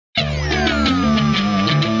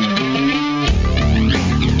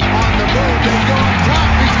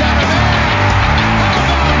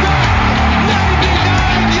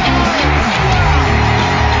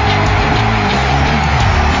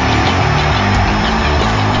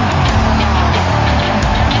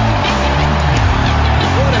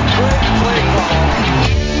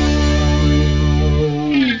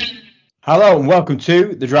Hello and welcome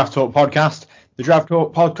to the Draft Talk podcast. The Draft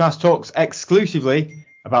Talk podcast talks exclusively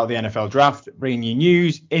about the NFL draft, bringing you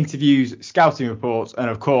news, interviews, scouting reports, and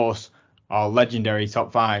of course, our legendary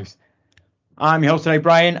top fives. I'm your host today,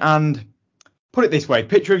 Brian, and put it this way,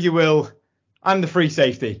 picture if you will, I'm the free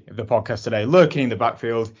safety of the podcast today, lurking in the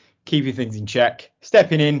backfield, keeping things in check,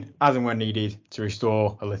 stepping in as and when needed to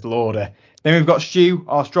restore a little order. Then we've got Stu,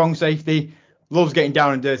 our strong safety, loves getting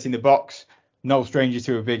down and dirty in the box, no stranger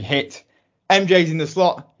to a big hit. MJ's in the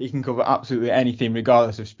slot. He can cover absolutely anything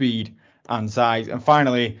regardless of speed and size. And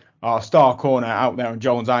finally, our star corner out there on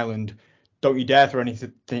Jones Island. Don't you dare throw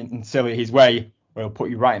anything silly his way or he'll put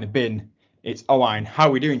you right in the bin. It's Owain. How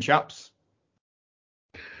are we doing, chaps?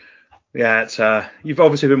 Yeah, it's you've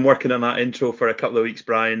obviously been working on that intro for a couple of weeks,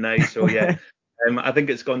 Brian, now. So yeah, I think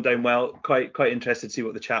it's gone down well. Quite interested to see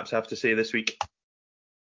what the chaps have to say this week.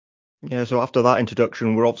 Yeah, so after that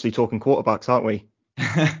introduction, we're obviously talking quarterbacks, aren't we?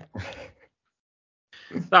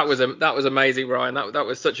 That was amazing, Ryan. That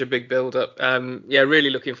was such a big build up. Yeah, really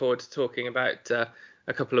looking forward to talking about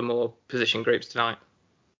a couple of more position groups tonight.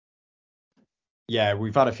 Yeah,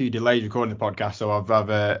 we've had a few delays recording the podcast, so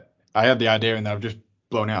I had the idea and I've just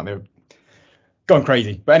blown out there. Gone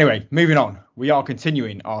crazy. But anyway, moving on. We are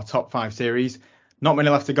continuing our top five series. Not many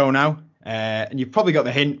left to go now. And you've probably got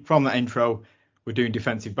the hint from that intro. We're doing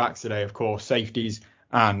defensive backs today, of course, safeties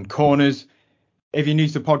and corners. If you're new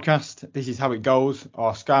to the podcast, this is how it goes.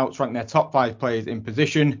 Our scouts rank their top five players in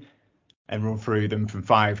position and run through them from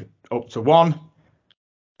 5 up to 1.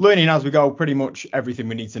 Learning as we go pretty much everything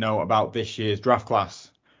we need to know about this year's draft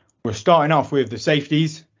class. We're starting off with the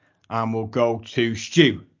safeties and we'll go to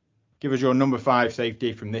Stu. Give us your number 5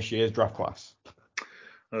 safety from this year's draft class.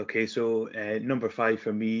 Okay, so number 5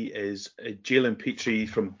 for me is Jalen Pitre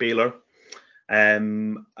from Baylor.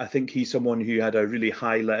 I think he's someone who had a really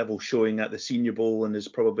high level showing at the Senior Bowl and has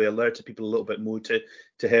probably alerted people a little bit more to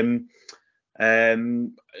him.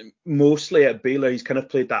 Mostly at Baylor, he's kind of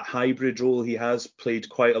played that hybrid role. He has played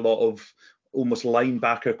quite a lot of almost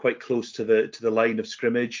linebacker, quite close to the line of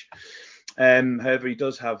scrimmage. However, he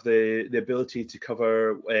does have the ability to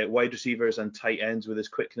cover wide receivers and tight ends with his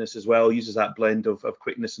quickness as well. He uses that blend of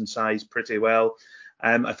quickness and size pretty well.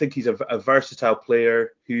 I think he's a versatile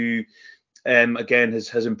player who, again,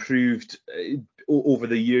 has improved over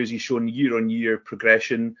the years. He's shown year-on-year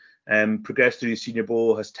progression. Progressed through the Senior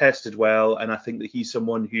Bowl, has tested well, and I think that he's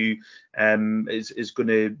someone who is going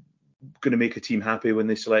to make a team happy when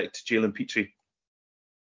they select Jalen Pitre.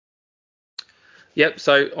 Yep,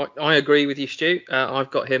 so I agree with you, Stu. I've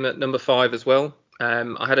got him at number 5 as well.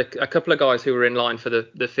 I had a couple of guys who were in line for the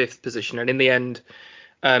 5th position, and in the end,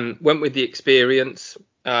 went with the experience.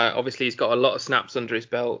 Obviously, he's got a lot of snaps under his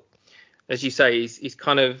belt. As you say, he's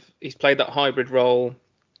played that hybrid role.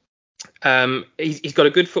 He's got a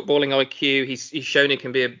good footballing IQ. He's shown he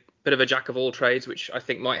can be a bit of a jack of all trades, which I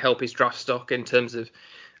think might help his draft stock in terms of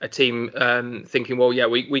a team thinking, well, yeah,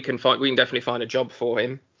 we can definitely find a job for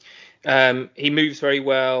him. He moves very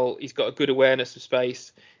well. He's got a good awareness of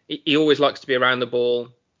space. He always likes to be around the ball.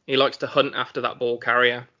 He likes to hunt after that ball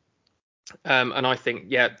carrier. And I think,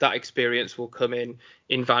 yeah, that experience will come in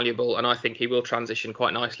invaluable. And I think he will transition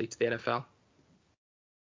quite nicely to the NFL.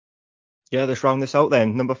 Yeah, let's round this out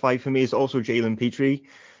then. Number 5 for me is also Jalen Pitre.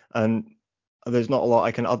 And there's not a lot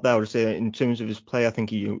I can add there. I would say in terms of his play, I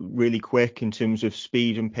think he's really quick in terms of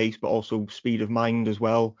speed and pace, but also speed of mind as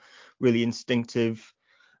well. Really instinctive.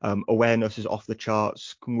 Awareness is off the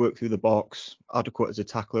charts, can work through the box, adequate as a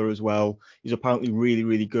tackler as well. He's apparently really,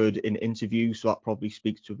 really good in interviews, so that probably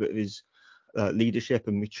speaks to a bit of his leadership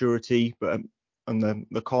and maturity. But and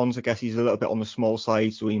the cons, I guess he's a little bit on the small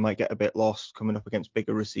side, so he might get a bit lost coming up against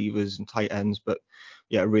bigger receivers and tight ends. But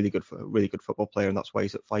yeah, really good football player, and that's why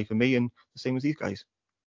he's at 5 for me, and the same as these guys.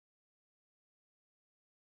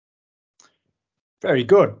 Very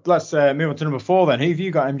good. Let's move on to number 4 then. Who have you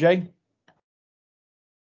got, MJ?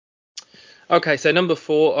 Okay, so number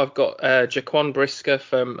 4, I've got Jaquan Brisker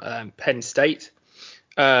from Penn State.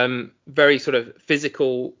 Very sort of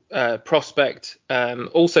physical prospect,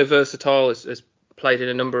 also versatile, has played in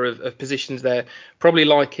a number of positions there. Probably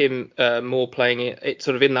like him more playing it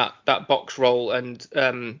sort of in that box role and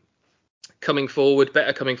coming forward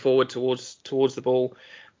towards the ball.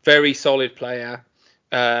 Very solid player,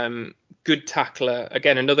 good tackler.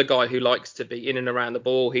 Again, another guy who likes to be in and around the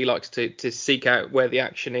ball. He likes to seek out where the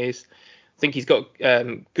action is. I think he's got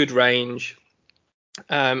good range.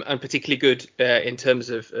 And particularly good in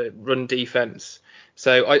terms of run defense.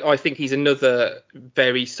 So I think he's another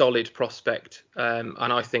very solid prospect, and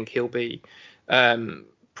I think he'll be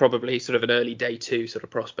probably sort of an early day 2 sort of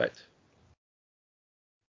prospect.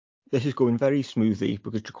 this is going very smoothly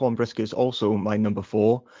because Jaquan Brisker is also my number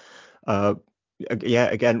 4. Yeah,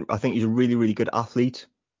 again, I think he's a really, really good athlete.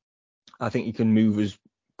 I think he can move as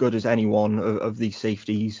good as any one of these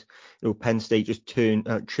safeties. Penn State just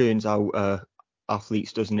churns out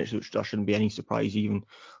athletes, doesn't it? Which that shouldn't be any surprise. You even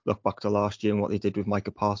look back to last year and what they did with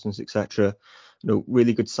Micah Parsons, etc.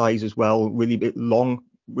 Really good size as well, really bit long,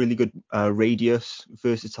 really good radius,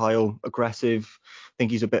 versatile, aggressive. I think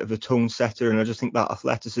he's a bit of a tone setter, and I just think that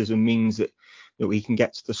athleticism means that he can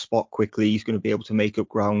get to the spot quickly. He's going to be able to make up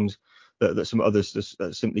ground that some others just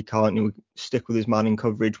simply can't. Stick with his man in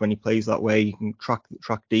coverage when he plays that way. He can track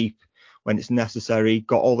deep when it's necessary.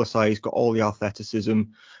 Got all the size, got all the athleticism,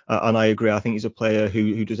 and I agree. I think he's a player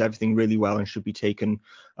who does everything really well and should be taken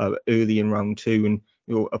early in round 2. And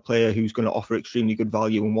a player who's going to offer extremely good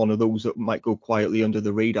value, and one of those that might go quietly under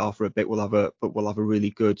the radar for a bit will have a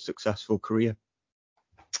really good, successful career.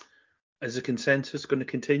 Is the consensus going to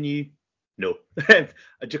continue? No.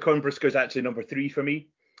 Jaquan Brisker is actually number 3 for me.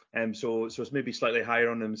 So it's maybe slightly higher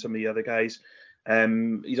on than some of the other guys.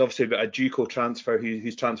 He's obviously a JUCO transfer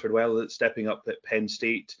who's transferred well, stepping up at Penn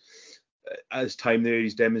State. As time there,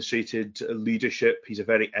 he's demonstrated leadership. He's a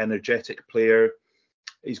very energetic player.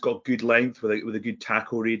 He's got good length with a good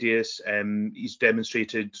tackle radius. He's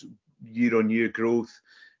demonstrated year-on-year growth.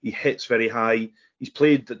 He hits very high. He's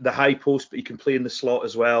played the high post, but he can play in the slot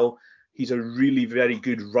as well. He's a really very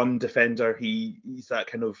good run defender. He's that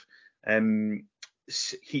kind of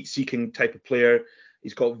heat-seeking type of player.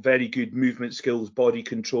 He's got very good movement skills, body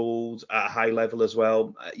controls at a high level as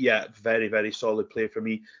well. Yeah, very, very solid player for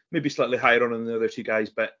me. Maybe slightly higher on than the other 2 guys,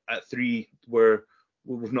 but at 3,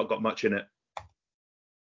 we've not got much in it.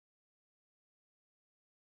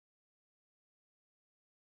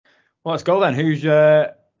 Well, let's go then. Who's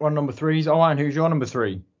one number 3s? Oh, and who's your number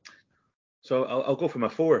 3? So I'll go for my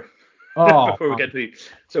 4. Oh, before we get to.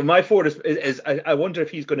 So my 4 is I wonder if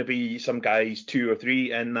he's going to be some guy's 2 or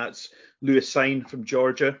 3, and that's Lewis Cine from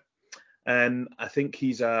Georgia. I think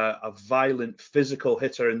he's a violent physical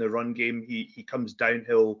hitter in the run game. He comes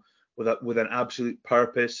downhill with an absolute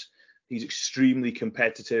purpose. He's extremely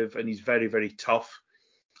competitive and he's very, very tough.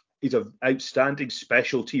 He's an outstanding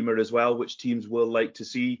special teamer as well, which teams will like to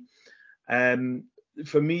see.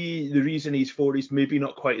 For me, the reason he's 4, he's maybe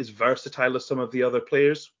not quite as versatile as some of the other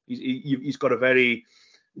players. He's got a very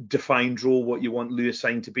defined role, what you want Lewis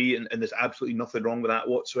Cine to be, and there's absolutely nothing wrong with that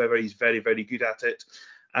whatsoever. He's very, very good at it.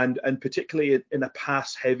 And particularly in a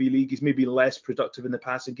pass-heavy league, he's maybe less productive in the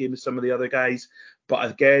passing game as some of the other guys. But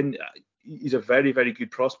again, he's a very, very good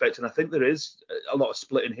prospect. And I think there is a lot of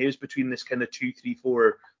splitting hairs between this kind of 2, 3,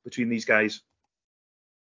 4 between these guys.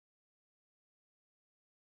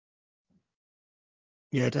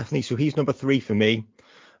 Yeah, definitely. So he's number 3 for me.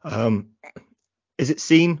 Is it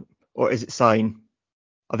Cine or is it Cine?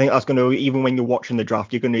 I think that's going to, even when you're watching the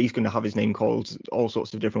draft, he's going to have his name called all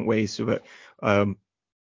sorts of different ways. So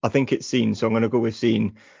I think it's Cine. So I'm going to go with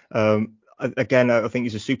Cine. Again, I think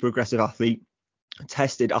he's a super aggressive athlete,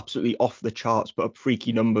 tested absolutely off the charts, but up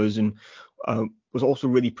freaky numbers, and was also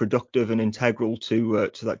really productive and integral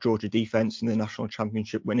to that Georgia defense in the national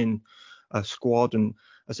championship winning squad. And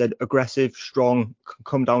I said aggressive, strong,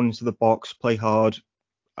 come down into the box, play hard.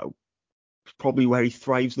 Probably where he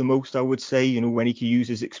thrives the most, I would say. When he can use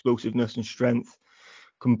his explosiveness and strength,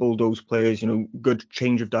 can bulldoze players. Good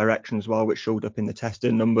change of direction as well, which showed up in the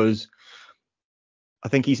testing numbers. I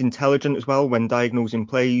think he's intelligent as well when diagnosing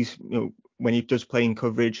plays. When he does play in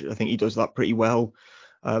coverage, I think he does that pretty well.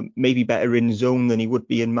 Maybe better in zone than he would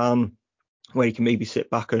be in man, where he can maybe sit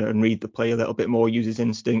back and read the play a little bit more, use his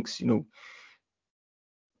instincts.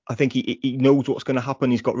 I think he knows what's going to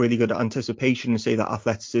happen. He's got really good anticipation, and say that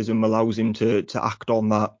athleticism allows him to act on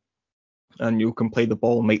that, and you can play the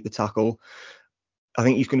ball, make the tackle. I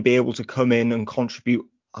think he's going to be able to come in and contribute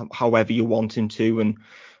however you want him to. And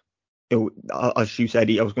as you said,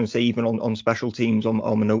 I was going to say even on special teams on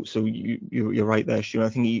my notes. So you're right there, Stu. I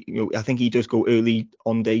think he does go early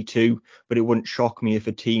on day 2, but it wouldn't shock me if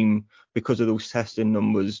a team, because of those testing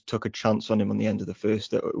numbers, took a chance on him on the end of the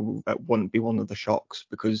first. That wouldn't be one of the shocks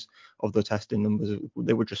because of the testing numbers.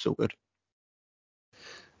 They were just so good.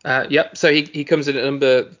 Yep. So he comes in at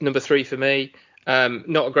number 3 for me.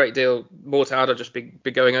 Not a great deal more to add. I'll just be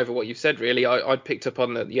going over what you've said, really. I picked up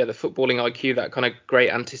on the footballing IQ, that kind of great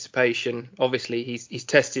anticipation. Obviously, he's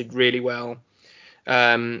tested really well.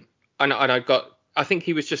 And I think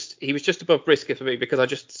he was just above Brisker for me, because I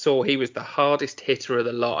just saw he was the hardest hitter of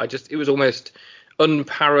the lot. It was almost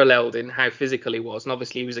unparalleled in how physical he was. And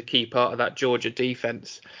obviously, he was a key part of that Georgia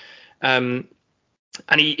defense. And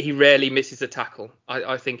he rarely misses a tackle.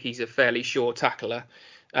 I think he's a fairly sure tackler.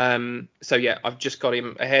 So yeah, I've just got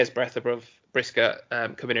him a hair's breadth above Brisket,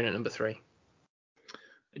 coming in at number 3.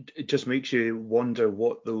 It just makes you wonder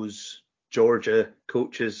what those Georgia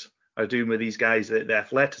coaches are doing with these guys. The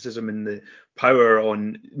athleticism and the power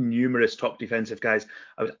on numerous top defensive guys.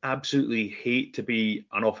 I would absolutely hate to be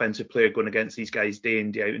an offensive player going against these guys day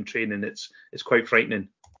in, day out in training. It's quite frightening.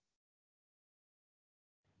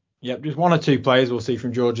 Yep, just 1 or 2 players we'll see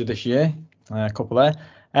from Georgia this year. A couple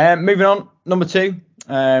there. Moving on, number 2.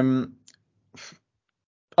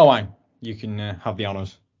 Owain, you can have the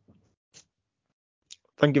honours.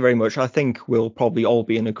 Thank you very much. I think we'll probably all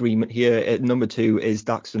be in agreement here. At number 2 is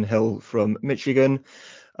Daxton Hill from Michigan.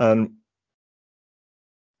 Hill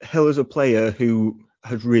is a player who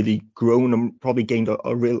has really grown and probably gained a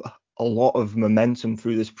lot of momentum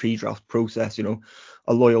through this pre-draft process. You know,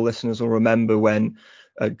 our loyal listeners will remember when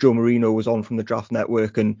Joe Marino was on from the Draft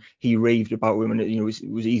Network and he raved about him, and it was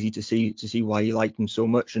easy to see why he liked him so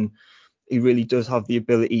much. And he really does have the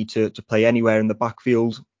ability to play anywhere in the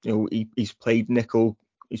backfield. You know, he's played nickel.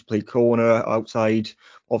 He's played corner, outside,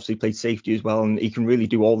 obviously played safety as well, and he can really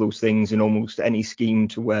do all those things in almost any scheme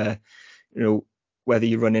to where, you know, whether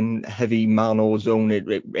you're running heavy man or zone,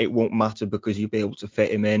 it won't matter because you'll be able to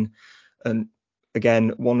fit him in. And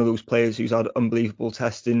again, one of those players who's had unbelievable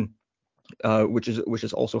testing, which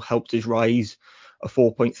has also helped his rise. A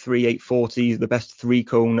 4.38 40, the best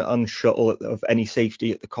 3-cone and shuttle of any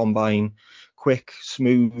safety at the combine. Quick,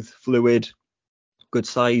 smooth, fluid, good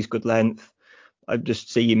size, good length. I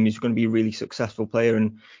just see him. He's going to be a really successful player,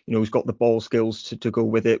 and you know he's got the ball skills to go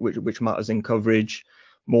with it, which matters in coverage.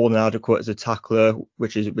 More than adequate as a tackler,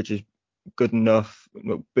 which is good enough. You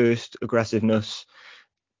know, burst, aggressiveness.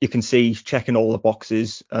 You can see he's checking all the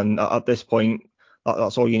boxes, and at this point,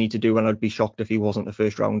 that's all you need to do. And I'd be shocked if he wasn't a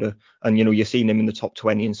first rounder. And you know you're seeing him in the top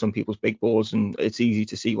 20 in some people's big boards, and it's easy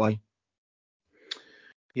to see why.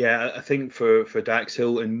 Yeah, I think for Dax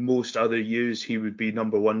Hill in most other years, he would be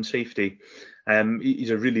number 1 safety.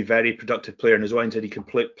 He's a really very productive player, and as Owain said, he can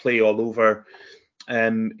play all over.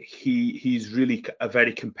 He's really a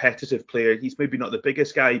very competitive player. He's maybe not the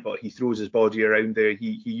biggest guy, but he throws his body around there.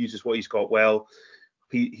 He uses what he's got well.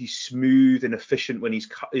 He's smooth and efficient when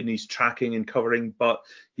he's tracking and covering, but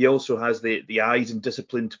he also has the eyes and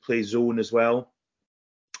discipline to play zone as well.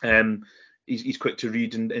 He's quick to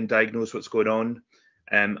read and diagnose what's going on.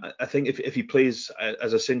 I think if he plays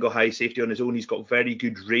as a single high safety on his own, he's got very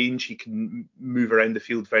good range. He can move around the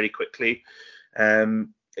field very quickly.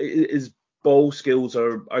 His ball skills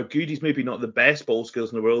are good. He's maybe not the best ball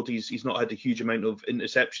skills in the world. He's not had a huge amount of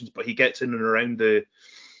interceptions, but he gets in and around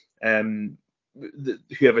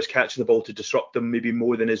whoever's catching the ball to disrupt them, maybe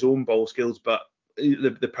more than his own ball skills, but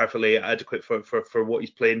they're perfectly adequate for what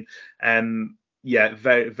he's playing. Yeah,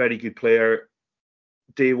 very, very good player.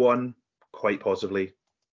 Day 1, quite possibly.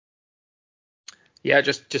 Yeah,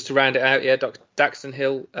 just to round it out, yeah, Daxton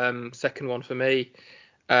Hill, second one for me.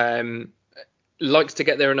 Likes to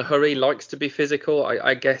get there in a hurry, likes to be physical.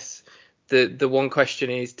 I guess the one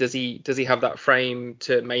question is, does he have that frame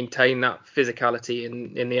to maintain that physicality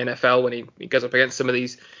in the NFL when he goes up against some of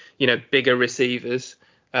these, you know, bigger receivers?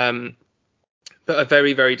 But a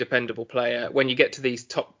very, very dependable player. When you get to these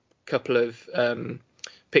top couple of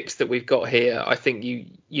picks that we've got here, I think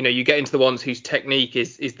you get into the ones whose technique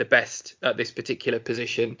is the best at this particular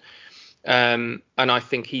position, and I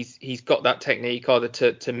think he's got that technique either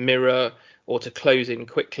to mirror or to close in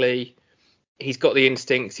quickly. He's got the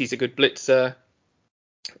instincts. He's a good blitzer.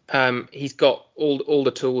 He's got all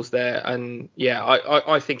the tools there, and yeah,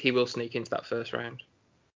 I think he will sneak into that first round.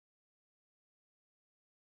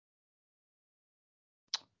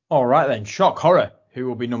 All right then, shock horror. Who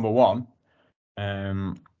will be number 1?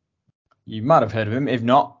 You might have heard of him. If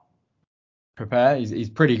not, prepare. He's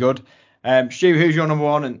pretty good. Stu, who's your number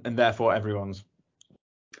 1 and therefore everyone's?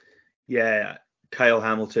 Yeah, Kyle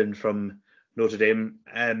Hamilton from Notre Dame.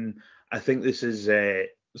 I think this is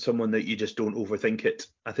someone that you just don't overthink it.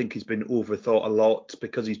 I think he's been overthought a lot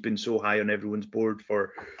because he's been so high on everyone's board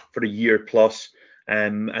for a year plus.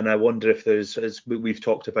 And I wonder if there's, as we've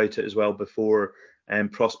talked about it as well before,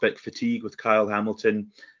 prospect fatigue with Kyle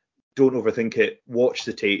Hamilton. Don't overthink it. Watch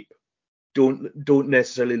the tape. Don't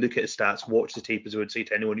necessarily look at his stats. Watch the tape, as I would say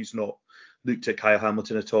to anyone who's not looked at Kyle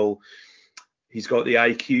Hamilton at all. He's got the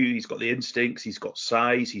IQ, he's got the instincts, he's got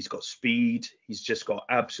size, he's got speed, he's just got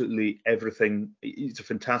absolutely everything. He's a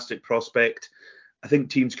fantastic prospect. I think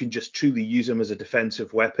teams can just truly use him as a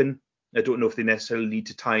defensive weapon. I don't know if they necessarily need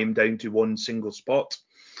to tie him down to one single spot.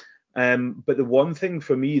 But the one thing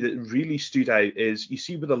for me that really stood out is you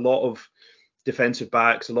see with a lot of defensive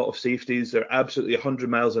backs, a lot of safeties, they're absolutely 100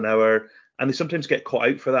 miles an hour and they sometimes get caught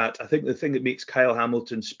out for that. I think the thing that makes Kyle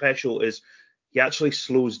Hamilton special is he actually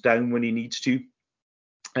slows down when he needs to.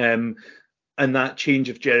 And that change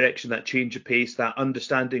of direction, that change of pace, that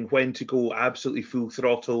understanding when to go absolutely full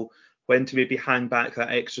throttle, when to maybe hang back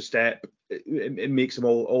that extra step, it makes him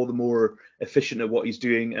all the more efficient at what he's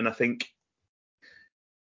doing. And I think,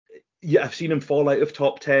 yeah, I've seen him fall out of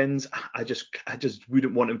top tens. I just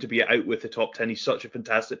wouldn't want him to be out with the top 10. He's such a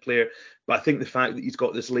fantastic player. But I think the fact that he's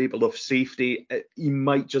got this label of safety, he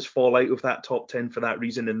might just fall out of that top 10 for that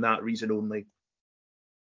reason and that reason only.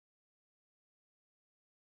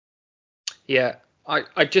 Yeah,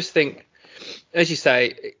 I just think, as you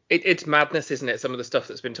say, it's madness, isn't it? Some of the stuff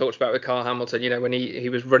that's been talked about with Kyle Hamilton, when he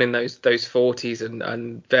was running those 40s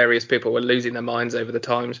and various people were losing their minds over the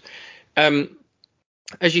times.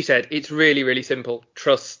 As you said, it's really, really simple.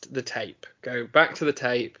 Trust the tape. Go back to the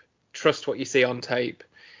tape. Trust what you see on tape.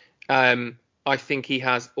 I think he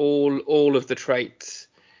has all of the traits,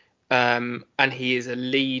 and he is a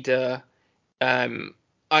leader.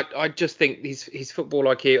 I just think his football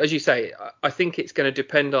IQ, as you say, I think it's going to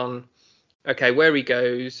depend on, where he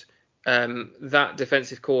goes, that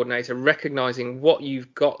defensive coordinator recognizing what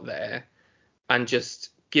you've got there and just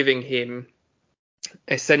giving him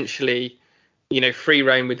essentially, free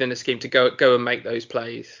reign within the scheme to go and make those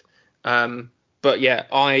plays. But yeah,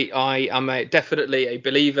 I am definitely a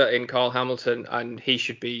believer in Kyle Hamilton, and he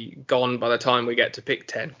should be gone by the time we get to pick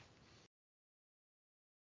 10.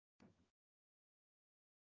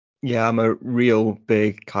 Yeah, I'm a real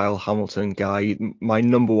big Kyle Hamilton guy. My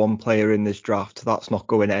number one player in this draft. That's not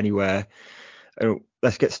going anywhere.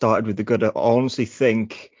 Let's get started with the good. I honestly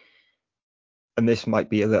think, and this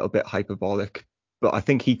might be a little bit hyperbolic, but I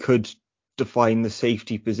think he could define the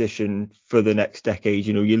safety position for the next decade.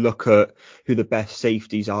 You look at who the best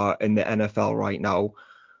safeties are in the NFL right now,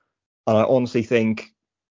 and I honestly think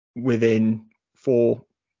within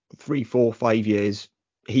 3, 4, 5 years,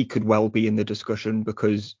 he could well be in the discussion,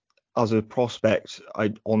 because as a prospect,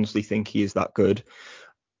 I honestly think he is that good.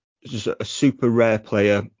 Just a super rare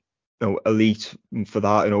player, elite for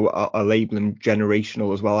that. I label him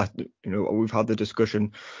generational as well. We've had the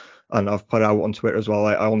discussion, and I've put out on Twitter as well.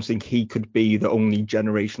 I honestly think he could be the only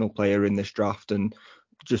generational player in this draft, and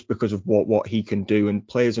just because of what he can do. And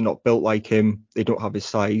players are not built like him. They don't have his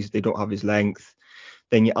size. They don't have his length.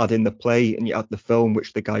 Then you add in the play and you add the film,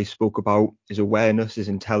 which the guy spoke about, his awareness, his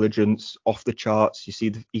intelligence, off the charts. You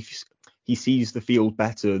see, he sees the field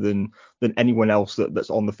better than anyone else that's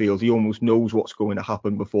on the field. He almost knows what's going to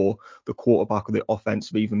happen before the quarterback or the offense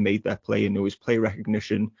have even made their play. And his play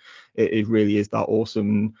recognition, it really is that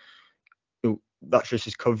awesome. That's just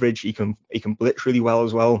his coverage. He can blitz really well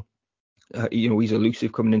as well. He's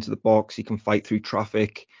elusive coming into the box. He can fight through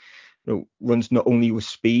traffic. Runs not only with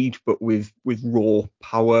speed but with raw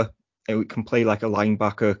power. He can play like a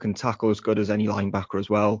linebacker, can tackle as good as any linebacker as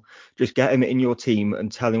well. Just get him in your team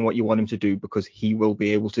and tell him what you want him to do, because he will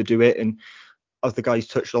be able to do it. And as the guys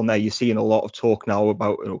touched on there, you're seeing a lot of talk now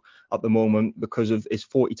about, at the moment, because of his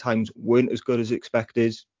 40 times weren't as good as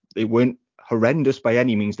expected. They weren't horrendous by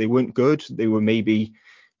any means. They weren't good. They were maybe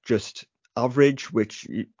just average, which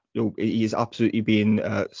he is absolutely being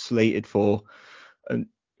slated for. And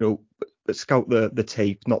but scout the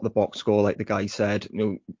tape, not the box score, like the guy said.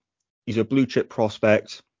 He's a blue chip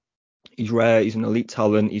prospect. He's rare. He's an elite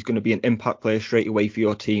talent. He's going to be an impact player straight away for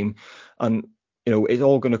your team. And it's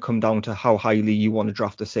all going to come down to how highly you want to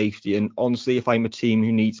draft a safety. And honestly, if I'm a team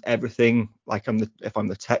who needs everything, like if I'm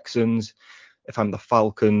the Texans, if I'm the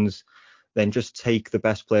Falcons, then just take the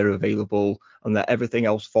best player available and let everything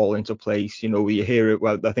else fall into place. You hear it.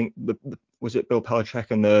 Well, I think was it Bill Belichick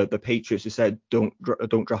and the Patriots who said, don't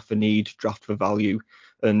draft for need, draft for value.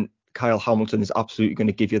 And Kyle Hamilton is absolutely going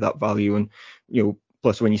to give you that value. And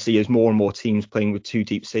plus when you see as more and more teams playing with two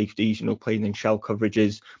deep safeties, playing in shell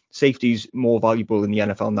coverages, safety's more valuable in the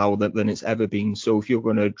NFL now than it's ever been. So if you're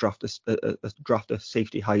going to draft a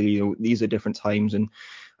safety highly, these are different times. And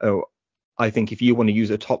I think if you want to use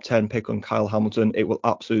a top 10 pick on Kyle Hamilton, it will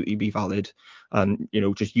absolutely be valid. And,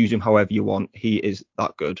 just use him however you want. He is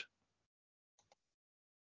that good.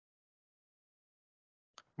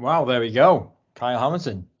 Wow, there we go. Kyle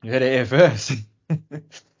Hamilton. You heard it here first.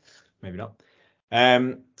 Maybe not.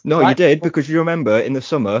 No, right. You did, because you remember in the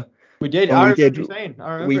summer we did.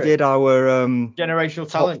 We did our generational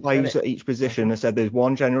top talent fives at each position. I said there's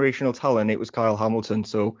one generational talent. It was Kyle Hamilton.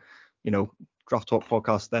 So, Draft Talk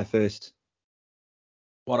podcast there first.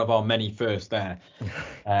 One of our many firsts there.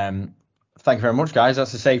 Thank you very much, guys.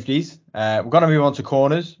 That's the safeties. We're going to move on to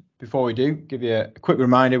corners. Before we do, give you a quick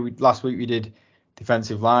reminder. Last week we did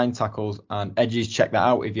defensive line, tackles and edges. Check that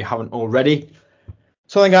out if you haven't already.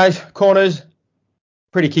 So then, guys, corners,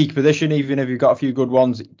 pretty key position. Even if you've got a few good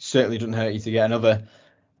ones, it certainly doesn't hurt you to get another.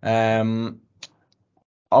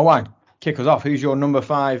 Owen, kick us off. Who's your number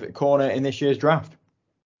 5 corner in this year's draft?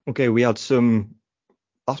 Okay, we had some.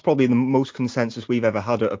 That's probably the most consensus we've ever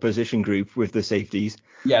had at a position group with the safeties.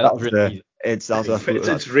 Yeah, that was really easy.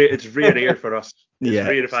 It's rare for us. It's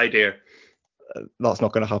rarefied air. That's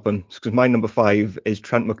not going to happen because my number 5 is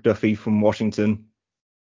Trent McDuffie from Washington.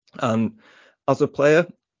 And as a player,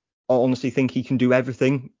 I honestly think he can do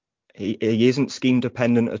everything. He isn't scheme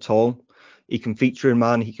dependent at all. He can feature in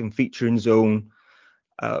man, he can feature in zone.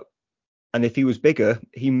 And if he was bigger,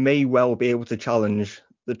 he may well be able to challenge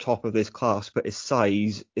the top of this class, but his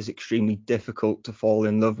size is extremely difficult to fall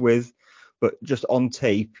in love with. But just on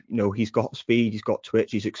tape, he's got speed, he's got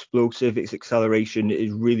twitch, he's explosive, his acceleration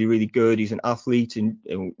is really, really good. He's an athlete in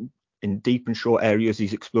deep and short areas,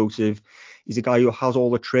 he's explosive. He's a guy who has all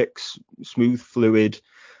the tricks, smooth, fluid,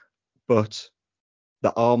 but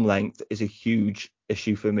the arm length is a huge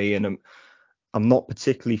issue for me. And I'm not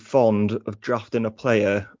particularly fond of drafting a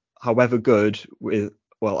player, however good,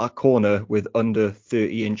 at corner with under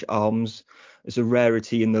 30-inch arms. It's a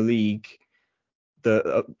rarity in the league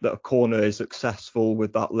that a corner is successful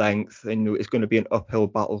with that length, and it's going to be an uphill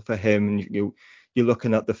battle for him. And you're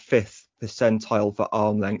looking at the 5th percentile for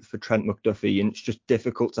arm length for Trent McDuffie, and it's just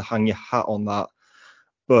difficult to hang your hat on that.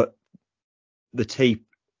 But the tape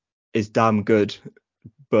is damn good,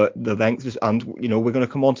 but the length is, and we're going to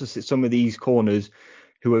come on to some of these corners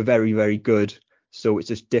who are very, very good. So it's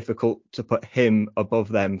just difficult to put him above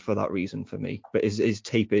them for that reason for me. But his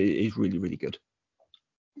tape is really, really good.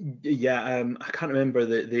 Yeah, I can't remember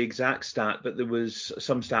the exact stat, but there was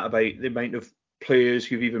some stat about the amount of players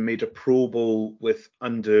who've even made a Pro Bowl with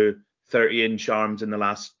under 30-inch arms in the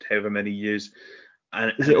last however many years.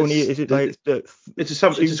 And it's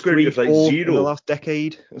a square root of like 0 in the last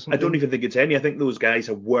decade or something? I don't even think it's any. I think those guys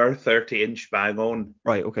were 30-inch bang on.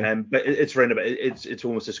 Right. Okay. But it's round about. It's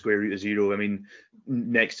almost a square root of 0. I mean,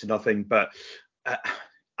 next to nothing. But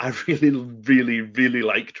I really, really, really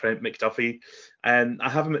like Trent McDuffie, and I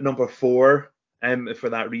have him at number 4. For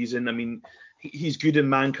that reason. I mean, he's good in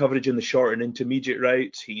man coverage in the short and intermediate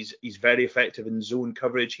routes. He's very effective in zone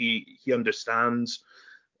coverage. He understands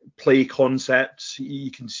play concepts. You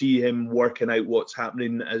can see him working out what's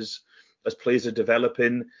happening as plays are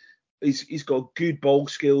developing. He's got good ball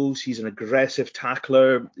skills. He's an aggressive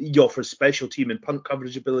tackler. He offers special team and punt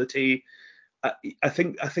coverage ability. I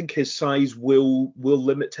think his size will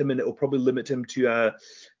limit him, and it will probably limit him to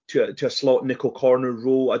a slot nickel corner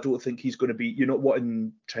role. I don't think he's going to be. You're not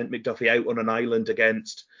wanting Trent McDuffie out on an island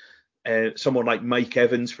against someone like Mike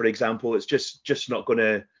Evans, for example. It's just not going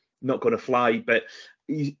to fly. But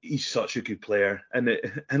he's such a good player, and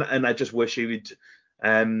I just wish he would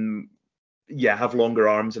have longer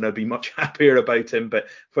arms, and I'd be much happier about him. But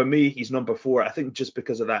for me, he's number 4. I think just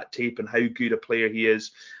because of that tape and how good a player he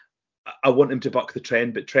is, I want him to buck the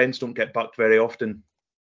trend, but trends don't get bucked very often.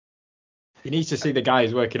 He needs to see the guy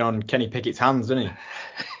who's working on Kenny Pickett's hands, doesn't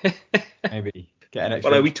he? Maybe get an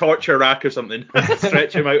extra. Well, we torture rack or something,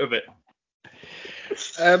 stretch him out of it.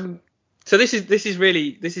 So this is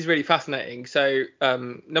really fascinating. So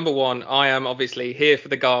number 1, I am obviously here for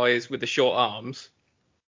the guys with the short arms.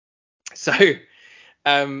 So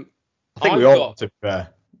I think we all want to.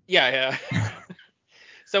 Yeah.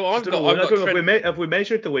 So I've got have we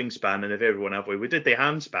measured the wingspan, and if everyone have we did the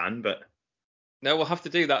hand span, but no, we'll have to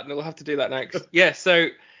do that. We'll have to do that next. Yeah. So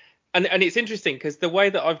and it's interesting because the way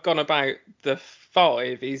that I've gone about the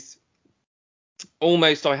 5 is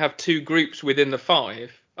almost I have 2 groups within the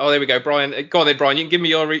 5. Oh, there we go, Brian. Go on then, Brian. You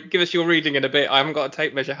can give us your reading in a bit. I haven't got a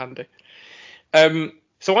tape measure handy.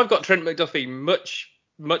 So I've got Trent McDuffie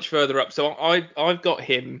much further up. So I've got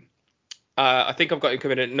him. I think I've got him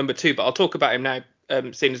coming in at number 2, but I'll talk about him now.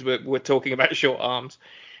 Seeing as we're talking about short arms.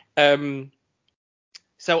 So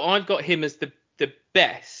I've got him as the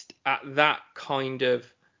best at that kind of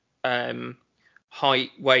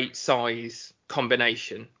height, weight, size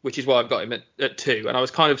combination, which is why I've got him at 2. And I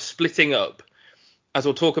was kind of splitting up, as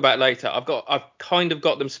we'll talk about later. I've kind of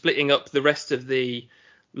got them splitting up the rest of the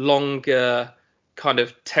longer kind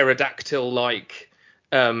of pterodactyl-like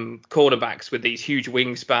cornerbacks with these huge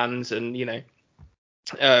wingspans and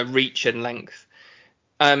reach and length.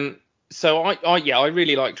 So I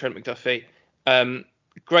really like Trent McDuffie.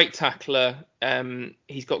 Great tackler.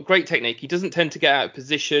 He's got great technique. He doesn't tend to get out of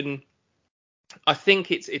position. I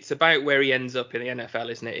think it's about where he ends up in the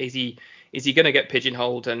NFL, isn't it? Is he going to get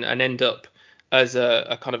pigeonholed and end up as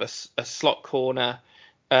a kind of a slot corner?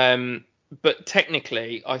 But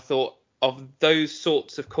technically, I thought of those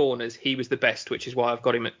sorts of corners, he was the best, which is why I've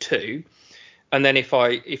got him at 2. And then if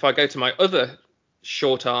I go to my other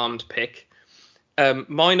short-armed pick,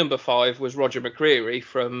 my number 5 was Roger McCreary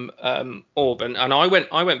from Auburn, and I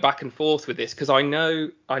went back and forth with this because I know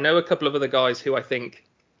a couple of other guys who I think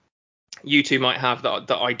you two might have that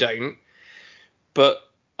I don't. But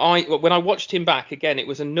when I watched him back again, it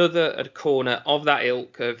was another corner of that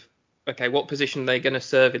ilk of, okay, what position are they going to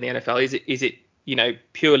serve in the NFL? Is it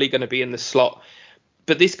purely going to be in the slot?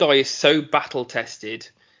 But this guy is so battle tested.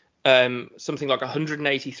 Something like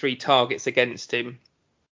 183 targets against him,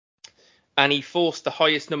 and he forced the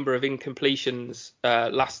highest number of incompletions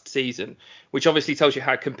last season, which obviously tells you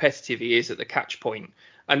how competitive he is at the catch point.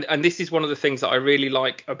 And this is one of the things that I really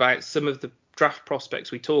like about some of the draft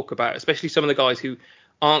prospects we talk about, especially some of the guys who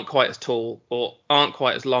aren't quite as tall or aren't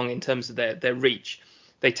quite as long in terms of their reach.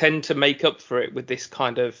 They tend to make up for it with this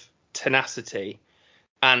kind of tenacity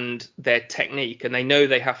and their technique, and they know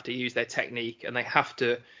they have to use their technique, and they have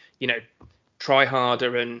to, try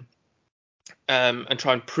harder and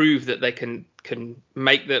try and prove that they can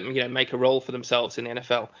make a role for themselves in the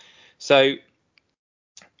NFL. So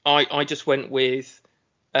I just went with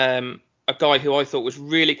a guy who I thought was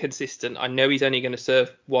really consistent. I know he's only going to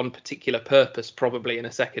serve one particular purpose, probably in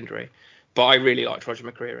a secondary, but I really liked Roger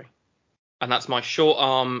McCreary, and that's my short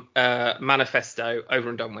arm manifesto over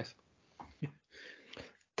and done with.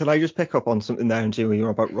 Can I just pick up on something there and say when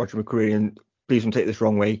you're about Roger McCreary, and please don't take this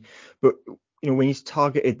wrong way, but when he's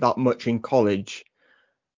targeted that much in college,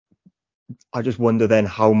 I just wonder then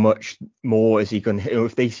how much more is he going to,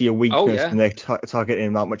 if they see a weakness and they're targeting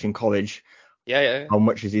him that much in college, how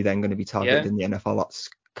much is he then going to be targeted in the NFL? That's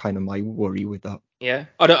kind of my worry with that. Yeah,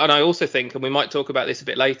 and I also think, and we might talk about this a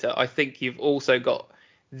bit later, I think you've also got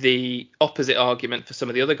the opposite argument for some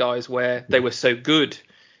of the other guys where they were so good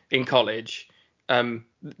in college,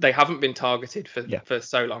 they haven't been targeted for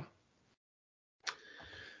so long.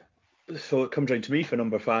 So it comes round to me for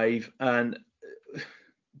number 5, and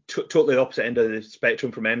totally opposite end of the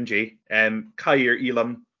spectrum from MJ. Kaiir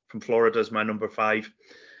Elam from Florida is my number 5.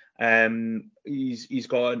 He's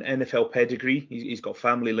got an NFL pedigree. He's got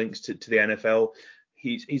family links to the NFL.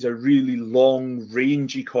 He's a really long,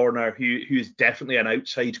 rangy corner who is definitely an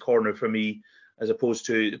outside corner for me, as opposed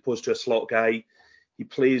to a slot guy. He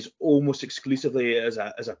plays almost exclusively as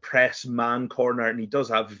a press man corner, and he does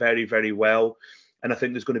that very, very well. And I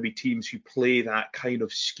think there's going to be teams who play that kind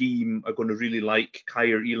of scheme are going to really like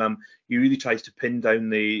Kaiir Elam. He really tries to pin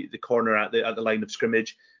down the corner at the line of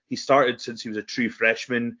scrimmage. He started since he was a true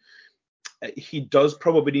freshman. He does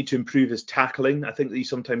probably need to improve his tackling. I think that he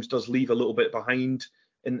sometimes does leave a little bit behind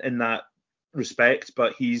in that respect,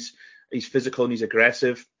 but he's physical and he's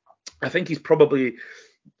aggressive. I think he's probably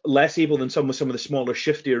less able than some of the smaller,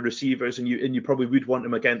 shiftier receivers, and you probably would want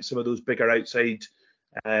him against some of those bigger outside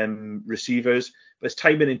receivers. But his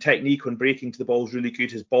timing and technique when breaking to the ball is really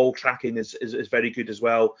good. His ball tracking is very good as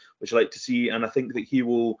well, which I like to see. And I think that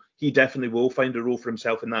he definitely will find a role for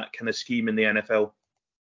himself in that kind of scheme in the NFL.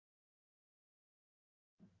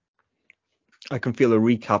 I can feel a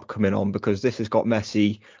recap coming on because this has got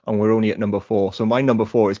messy and we're only at number 4. So my number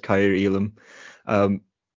 4 is Kaiir Elam.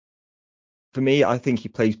 For me, I think he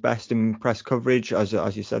plays best in press coverage, as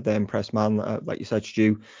you said there, in press man, like you said,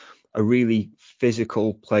 Stu. A really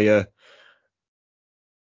physical player.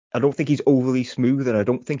 I don't think he's overly smooth and I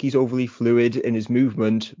don't think he's overly fluid in his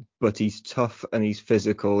movement, but he's tough and he's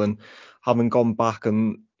physical. And having gone back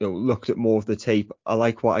and looked at more of the tape, I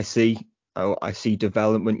like what I see. I see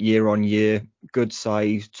development year on year, good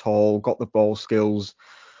size, tall, got the ball skills.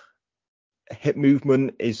 Hip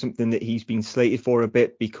movement is something that he's been slated for a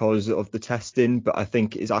bit because of the testing, but I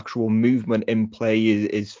think his actual movement in play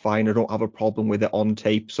is fine. I don't have a problem with it on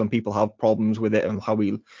tape. Some people have problems with it and how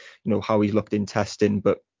he's looked in testing,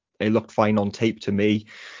 but it looked fine on tape to me.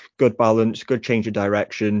 Good balance, good change of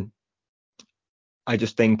direction. I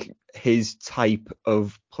just think his type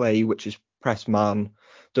of play, which is press man,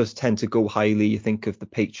 does tend to go highly. You think of the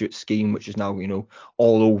Patriots scheme, which is now,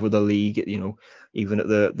 all over the league, even at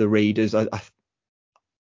the Raiders.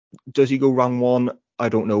 Does he go round 1? I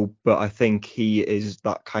don't know, but I think he is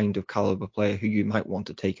that kind of caliber player who you might want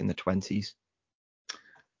to take in the 20s.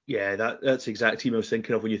 Yeah, that's the exact team I was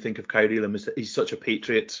thinking of when you think of Kaiir Elam. He's such a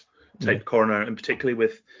Patriots type corner, and particularly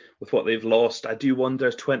with what they've lost. I do wonder,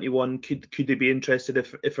 as 21, could they be interested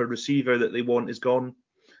if a receiver that they want is gone?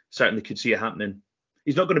 Certainly could see it happening.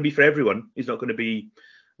 He's not going to be for everyone. He's not going to be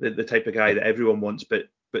the type of guy that everyone wants, but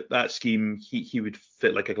that scheme, he would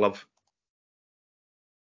fit like a glove.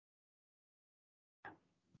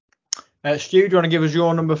 Stu, do you want to give us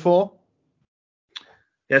your number 4?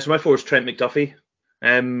 Yeah, so my 4 is Trent McDuffie.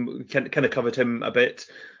 Kind of covered him a bit.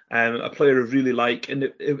 A player I really like, and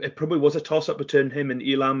it probably was a toss-up between him and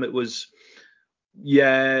Elam. It was,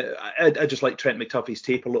 yeah, I just like Trent McDuffie's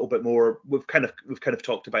tape a little bit more. We've kind of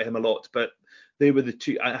talked about him a lot, but they were the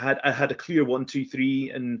two. I had a clear 1, 2,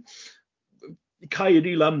 3, and Kaya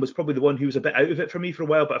Elam was probably the one who was a bit out of it for me for a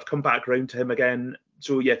while, but I've come back around to him again.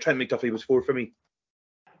 So yeah, Trent McDuffie was 4 for me.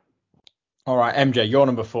 All right, MJ, you're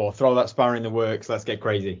number 4. Throw that spanner in the works. Let's get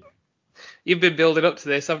crazy. You've been building up to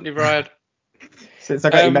this, haven't you, Brian? Since I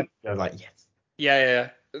got your message, I was like, yes. Yeah.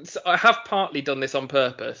 So I have partly done this on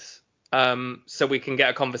purpose, so we can get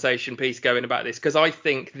a conversation piece going about this, because I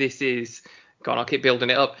think this is, God, I'll keep building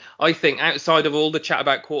it up. I think outside of all the chat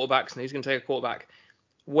about quarterbacks and who's going to take a quarterback,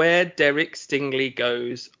 where Derek Stingley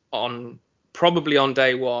goes on, probably on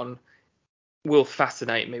day one, will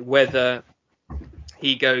fascinate me. Whether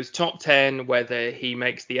he goes top 10, whether he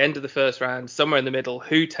makes the end of the first round, somewhere in the middle,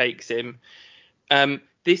 who takes him.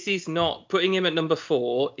 This is not, putting him at number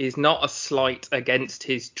 4 is not a slight against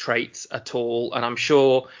his traits at all. And I'm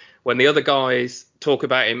sure when the other guys talk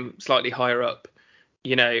about him slightly higher up,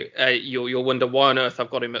 you'll wonder why on earth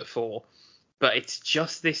I've got him at 4. But it's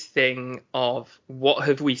just this thing of what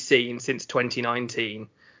have we seen since 2019?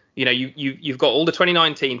 You've got all the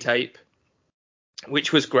 2019 tape,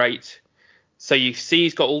 which was great. So you see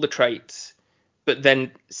he's got all the traits, but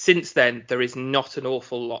then since then there is not an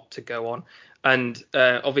awful lot to go on. And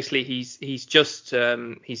obviously he's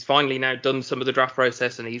finally now done some of the draft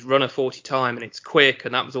process, and he's run a 40 time, and it's quick,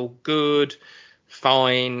 and that was all good,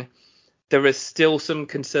 fine. There is still some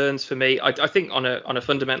concerns for me. I think on a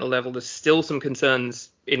fundamental level, there's still some concerns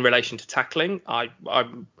in relation to tackling.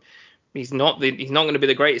 He's not going to be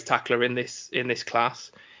the greatest tackler in this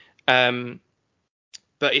class.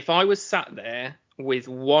 But if I was sat there with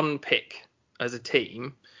one pick as a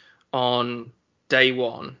team on day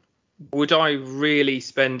one, would I really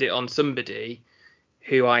spend it on somebody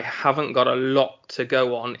who I haven't got a lot to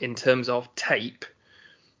go on in terms of tape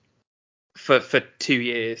for 2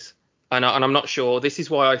 years? And I'm not sure. This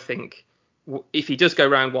is why I think if he does go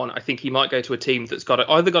round 1, I think he might go to a team that's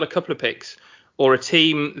either got a couple of picks, or a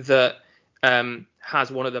team that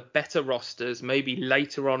has one of the better rosters, maybe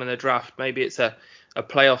later on in the draft. Maybe it's a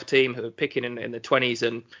playoff team who are picking in the 20s,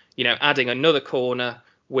 and adding another corner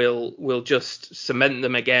will just cement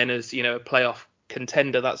them again as a playoff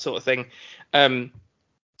contender, that sort of thing.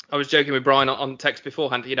 I was joking with Brian on text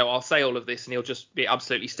beforehand. I'll say all of this and he'll just be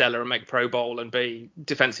absolutely stellar and make Pro Bowl and be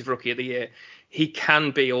Defensive Rookie of the Year. He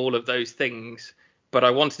can be all of those things, but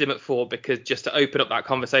I wanted him at 4 because just to open up that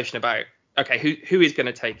conversation about, okay, who is going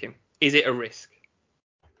to take him? Is it a risk?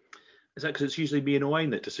 Is that because it's usually me and Owain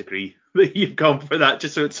that disagree? That you've gone for that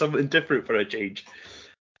just so it's something different for a change?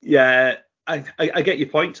 Yeah, I get your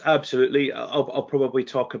point. Absolutely. I'll probably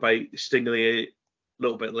talk about Stingley a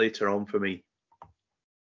little bit later on for me.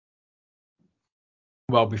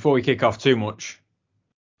 Well, before we kick off too much,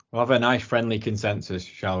 we'll have a nice friendly consensus,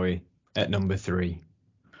 shall we, at number 3.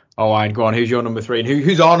 Owain, go on. Who's your number 3? And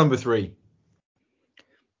who's our number 3?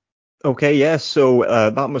 Okay, yeah.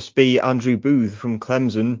 So that must be Andrew Booth from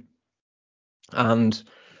Clemson. And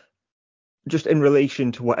just in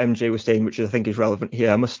relation to what MJ was saying, which I think is relevant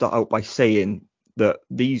here, I must start out by saying that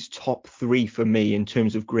these top 3 for me in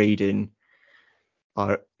terms of grading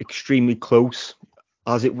are extremely close,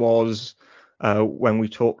 as it was when we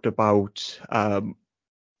talked about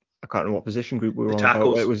I can't remember what position group we were on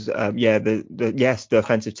tackles. About. It was the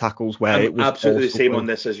offensive tackles where I'm it was absolutely the same on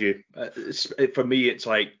this as you. For me, it's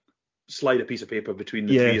like slide a piece of paper between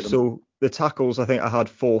the 3 of them. So the tackles, I think I had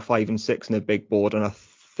 4, 5, and 6 in a big board, and I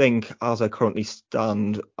think as I currently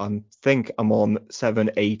stand, I'm on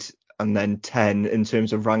 7, 8, and then 10 in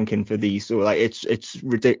terms of ranking for these. So like it's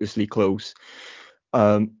ridiculously close.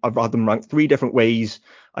 I've had them ranked 3 different ways.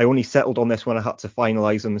 I only settled on this when I had to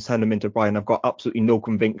finalize them and send them into Brian. I've got absolutely no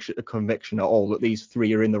conviction at all that these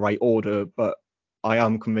 3 are in the right order, but I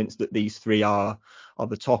am convinced that these 3 are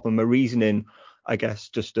the top. And my reasoning, I guess,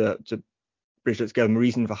 just to bridge it together, my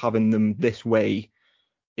reason for having them this way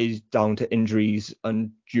is down to injuries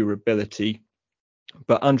and durability.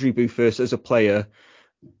 But Andrew Booth first, as a player,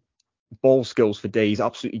 ball skills for days,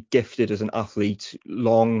 absolutely gifted as an athlete,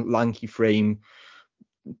 long, lanky frame,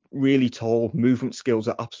 really tall, movement skills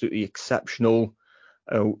are absolutely exceptional.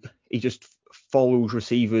 He just follows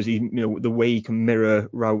receivers. The way he can mirror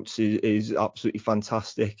routes is absolutely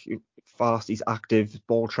fantastic. Fast, he's active,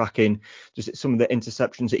 ball tracking. Just some of the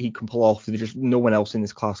interceptions that he can pull off, just no one else in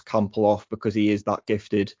this class can pull off because he is that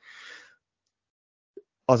gifted.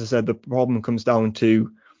 As I said, the problem comes down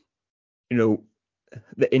to,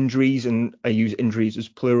 the injuries, and I use injuries as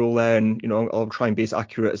plural there, and I'll try and be as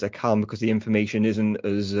accurate as I can because the information isn't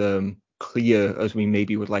as clear as we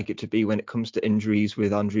maybe would like it to be when it comes to injuries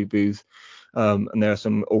with Andrew Booth. And there are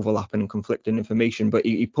some overlapping and conflicting information, but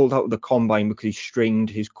he pulled out of the combine because he strained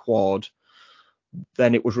his quad.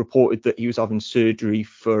 Then it was reported that he was having surgery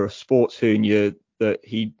for a sports hernia that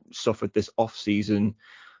he suffered this off season.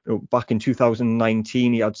 Back in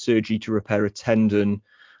 2019, he had surgery to repair a tendon,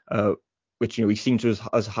 which he seems to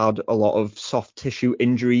has had a lot of soft tissue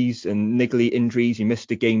injuries and niggly injuries. He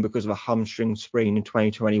missed a game because of a hamstring sprain in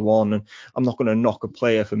 2021. And I'm not going to knock a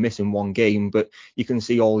player for missing one game, but you can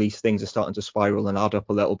see all these things are starting to spiral and add up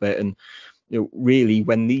a little bit. And really,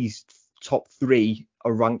 when these top three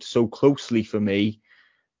are ranked so closely for me,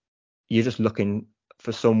 you're just looking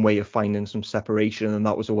for some way of finding some separation, and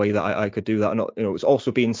that was a way that I could do that. And it's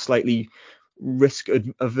also being slightly risk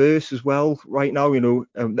averse as well right now. The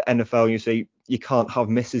NFL, you say you can't have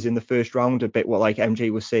misses in the first round, a bit what like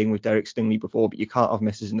MJ was saying with Derek Stingley before, but you can't have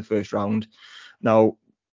misses in the first round. Now,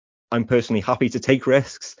 I'm personally happy to take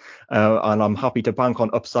risks, and I'm happy to bank on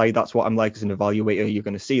upside. That's what I'm like as an evaluator. You're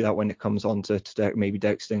going to see that when it comes on to maybe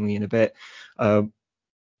Derek Stingley in a bit.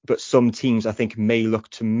 But some teams, I think, may look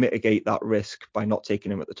to mitigate that risk by not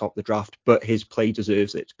taking him at the top of the draft, but his play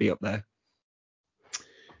deserves it to be up there.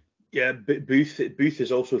 Yeah, Booth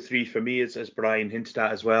is also 3 for me, as Brian hinted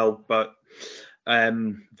at as well, but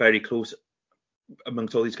very close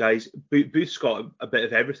amongst all these guys. Booth's got a bit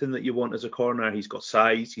of everything that you want as a corner. He's got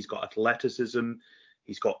size, he's got athleticism,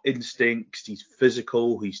 he's got instincts, he's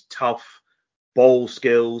physical, he's tough, ball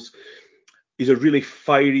skills. He's a really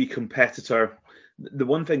fiery competitor. The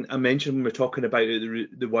one thing I mentioned when we're talking about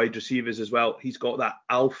the wide receivers as well, he's got that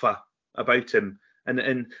alpha about him. And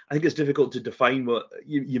I think it's difficult to define what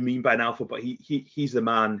you mean by an alpha, but he's the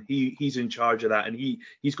man. He's in charge of that, and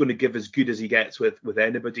he's going to give as good as he gets with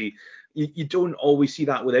anybody. You don't always see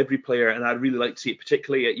that with every player, and I'd really like to see it,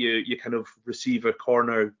 particularly at your kind of receiver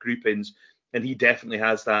corner groupings, and he definitely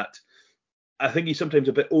has that. I think he's sometimes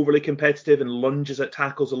a bit overly competitive and lunges at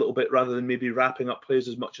tackles a little bit rather than maybe wrapping up players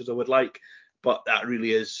as much as I would like. But that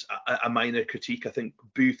really is a minor critique. I think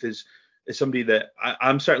Booth is somebody that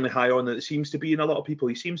I'm certainly high on, that it seems to be in a lot of people.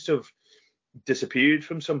 He seems to have disappeared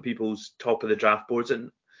from some people's top of the draft boards,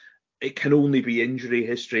 and it can only be injury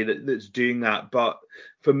history that's doing that. But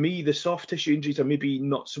for me, the soft tissue injuries are maybe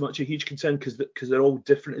not so much a huge concern because they're all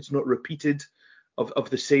different. It's not repeated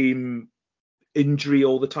of the same injury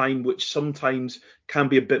all the time, which sometimes can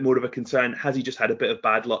be a bit more of a concern. Has he just had a bit of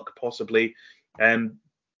bad luck? Possibly.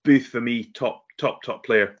 Booth for me, top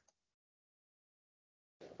player.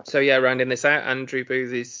 So yeah, rounding this out, Andrew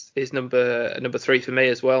Booth is number 3 for me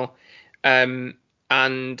as well.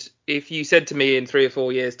 And if you said to me in 3 or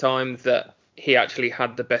 4 years' time that he actually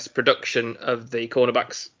had the best production of the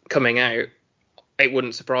cornerbacks coming out, it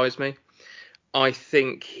wouldn't surprise me. I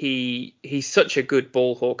think he's such a good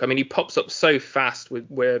ball hawk. I mean, he pops up so fast with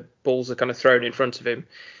where balls are kind of thrown in front of him.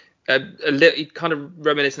 Kind of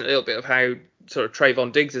reminiscent a little bit of how sort of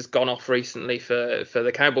Trayvon Diggs has gone off recently for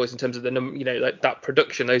the Cowboys in terms of the that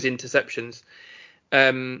production, those interceptions.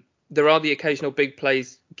 There are the occasional big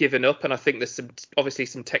plays given up, and I think there's obviously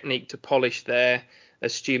some technique to polish there,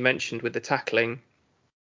 as Stu mentioned with the tackling.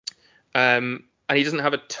 And he doesn't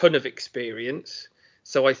have a ton of experience,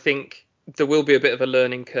 so I think there will be a bit of a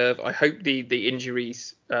learning curve. I hope the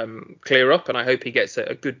injuries clear up, and I hope he gets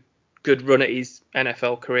a good run at his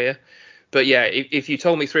NFL career. But yeah, if you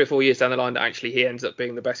told me 3 or 4 years down the line that actually he ends up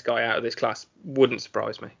being the best guy out of this class, wouldn't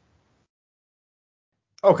surprise me.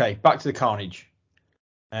 Okay, back to the carnage.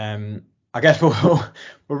 I guess we'll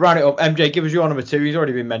round it up. MJ, give us your number 2. He's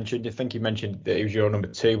already been mentioned. I think you mentioned that he was your number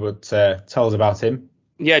 2, but tell us about him.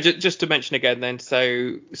 Yeah, just to mention again then.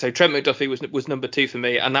 So Trent McDuffie was number 2 for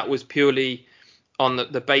me, and that was purely on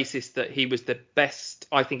the basis that he was the best.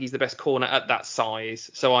 I think he's the best corner at that size.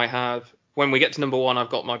 So I have, when we get to number 1, I've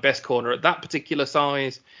got my best corner at that particular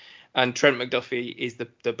size, and Trent McDuffie is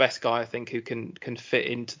the best guy I think who can fit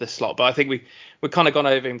into the slot. But I think we've kind of gone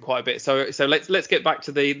over him quite a bit. So let's get back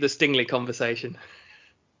to the Stingley conversation.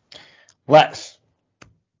 Let's.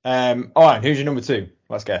 All right, who's your number 2?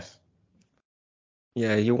 Let's guess.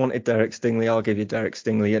 Yeah, you wanted Derek Stingley. I'll give you Derek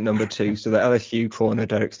Stingley at number 2. So the LSU corner,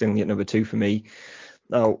 Derek Stingley at number 2 for me.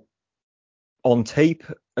 Now, on tape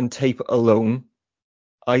and tape alone,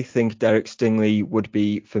 I think Derek Stingley would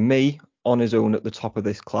be, for me, on his own at the top of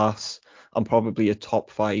this class and probably a top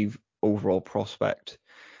 5 overall prospect.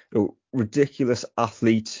 Ridiculous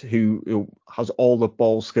athlete who has all the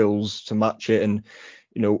ball skills to match it, and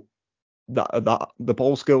that the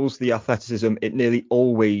ball skills, the athleticism, it nearly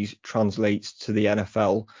always translates to the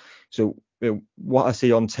NFL. So what I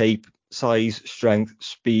see on tape: size, strength,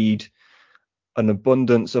 speed, an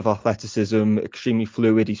abundance of athleticism, extremely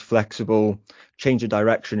fluid. He's flexible. Change of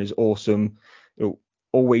direction is awesome.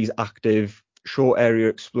 Always active. Short area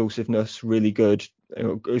explosiveness, really good.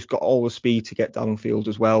 He's got all the speed to get downfield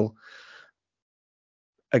as well.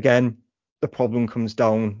 Again, the problem comes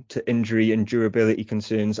down to injury and durability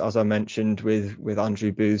concerns, as I mentioned with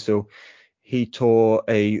Andrew Booth. So he tore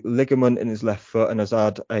a ligament in his left foot and has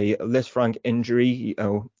had a Lisfranc injury. He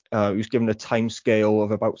was given a time scale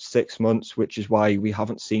of about 6 months, which is why we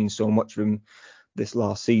haven't seen so much of him this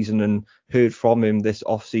last season and heard from him this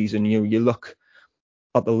off season. You look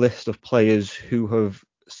at the list of players who have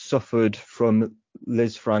suffered from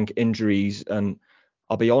Lisfranc injuries, and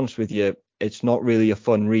I'll be honest with you, it's not really a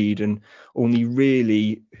fun read. And only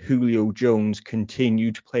really Julio Jones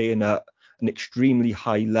continued playing at an extremely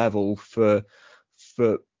high level for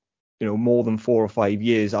more than 4 or 5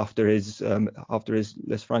 years after his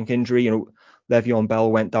Lisfranc injury. Le'Veon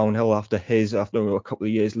Bell went downhill after a couple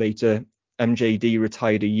of years later. MJD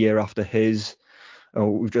retired a year after his.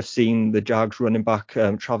 We've just seen the Jags running back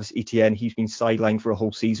Travis Etienne. He's been sidelined for a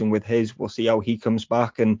whole season with his. We'll see how he comes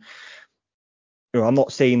back. And I'm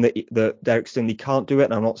not saying that Derek Stingley can't do it,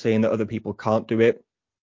 and I'm not saying that other people can't do it,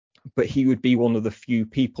 but he would be one of the few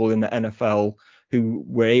people in the NFL who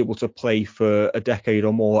were able to play for a decade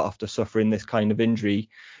or more after suffering this kind of injury.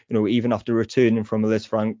 Even after returning from a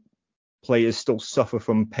Lisfranc, players still suffer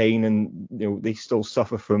from pain, and they still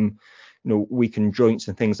suffer from weakened joints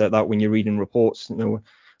and things like that when you're reading reports.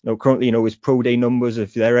 Currently, his pro day numbers,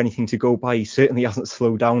 if they're anything to go by, he certainly hasn't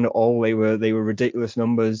slowed down at all. They were ridiculous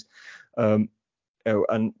numbers.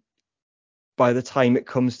 And by the time it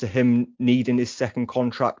comes to him needing his second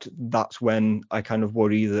contract, that's when I kind of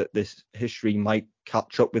worry that this history might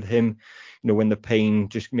catch up with him, when the pain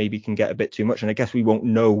just maybe can get a bit too much. And I guess we won't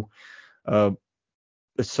know.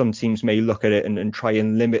 Some teams may look at it and try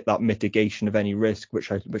and limit that mitigation of any risk,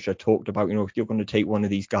 which I talked about. If you're going to take one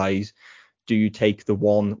of these guys, do you take the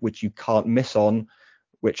one which you can't miss on,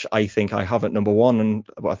 which I think I have at number one, and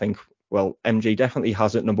I think, well, MJ definitely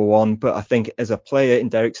has at number one. But I think as a player in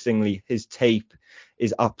Derek Stingley, his tape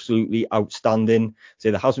is absolutely outstanding.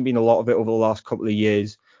 So there hasn't been a lot of it over the last couple of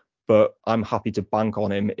years, but I'm happy to bank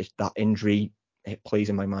on him if that injury, it plays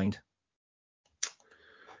in my mind.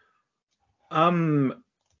 I'm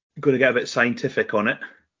going to get a bit scientific on it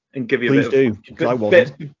and give you Please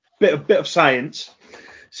bit of science.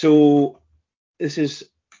 So this is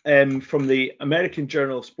from the American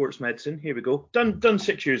Journal of Sports Medicine. Here we go. Done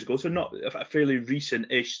 6 years ago, so not a fairly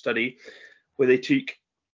recent-ish study, where they took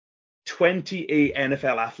 28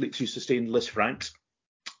 NFL athletes who sustained Lisfrancs,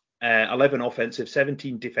 11 offensive,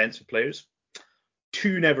 17 defensive players.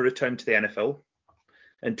 2 never returned to the NFL,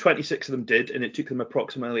 and 26 of them did, and it took them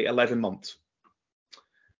approximately 11 months.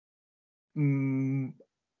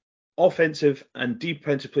 Offensive and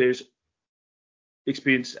defensive players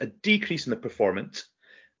experienced a decrease in their performance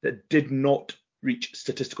that did not reach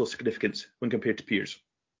statistical significance when compared to peers.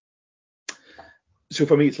 So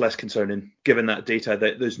for me, it's less concerning, given that data,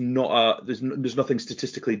 that there's nothing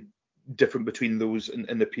statistically different between those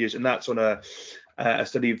and the peers, and that's on a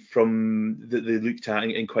study from that they looked at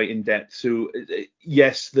in quite in depth. So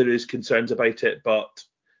yes, there is concerns about it, but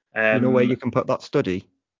you know where you can put that study?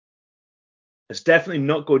 It's definitely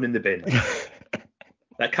not going in the bin.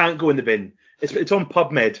 That can't go in the bin. It's on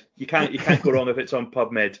PubMed. You can't go wrong if it's on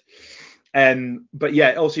PubMed. But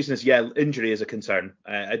yeah, all seriousness, injury is a concern.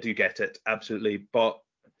 I do get it, absolutely. But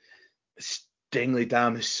Stingley,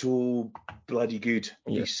 damn, is so bloody good.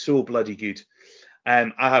 Yeah. He's so bloody good. I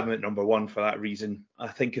have him at number one for that reason. I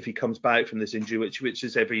think if he comes back from this injury, which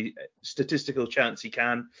is every statistical chance he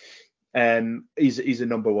can, he's a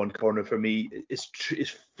number one corner for me.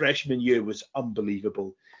 His freshman year was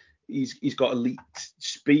unbelievable. He's got elite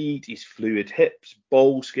speed, he's fluid hips,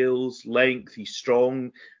 ball skills, length, he's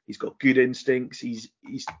strong, he's got good instincts, he's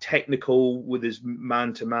technical with his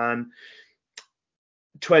man-to-man.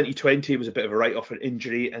 2020 was a bit of a write-off an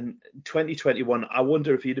injury, and 2021, I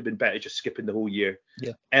wonder if he'd have been better just skipping the whole year.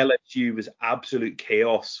 Yeah. LSU was absolute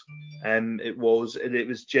chaos, and it was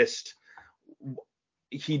just,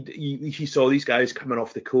 he saw these guys coming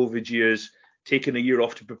off the COVID years, taking a year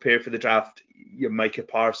off to prepare for the draft. Your Micah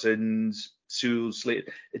Parsons, Sewell, Slade,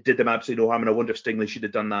 it did them absolutely no harm, and I wonder if Stingley should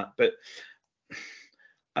have done that. But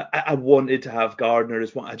I wanted to have Gardner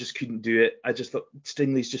as one. I just couldn't do it. I just thought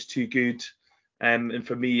Stingley's just too good. And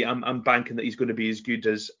for me, I'm banking that he's going to be as good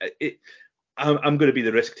as it. I'm going to be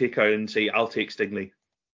the risk taker and say I'll take Stingley.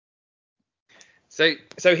 So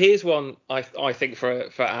here's one I think for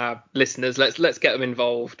our listeners. Let's get them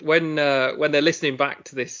involved when they're listening back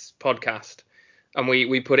to this podcast, and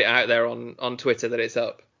we put it out there on Twitter that it's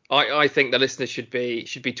up. I think the listeners should be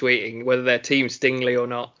tweeting whether they're Team Stingley or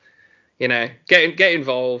not. Get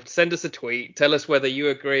involved. Send us a tweet. Tell us whether you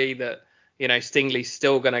agree that Stingley's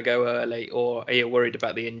still going to go early, or are you worried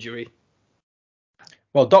about the injury?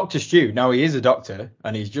 Well, Dr. Stu, now he is a doctor,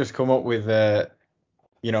 and he's just come up with a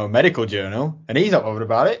medical journal, and he's not bothered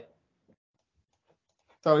about it.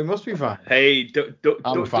 So he must be fine. Hey,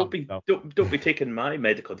 don't be taking my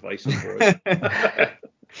medical advice on board.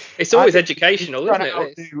 It's always educational, isn't it?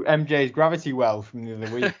 Trying to outdo MJ's gravity well from the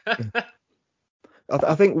other week.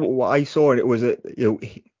 I think what I saw in it was that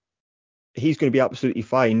he's going to be absolutely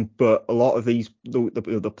fine, but a lot of these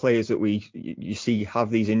the players that you see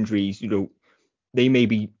have these injuries, they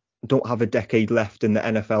maybe don't have a decade left in the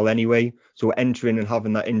NFL anyway, so entering and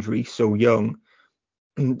having that injury so young,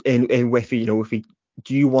 and if he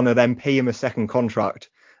do you want to then pay him a second contract,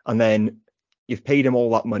 and then you've paid him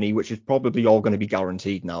all that money, which is probably all going to be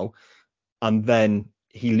guaranteed now, and then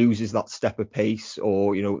he loses that step of pace,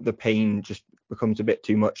 or the pain just becomes a bit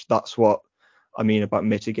too much. That's what I mean about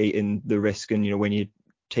mitigating the risk. And when you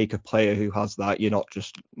take a player who has that, you're not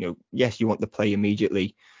just yes, you want the play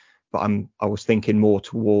immediately, but I was thinking more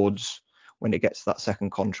towards when it gets to that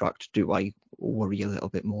second contract, do I worry a little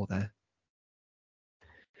bit more there?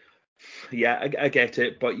 Yeah, I get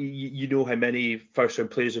it, but you know how many first round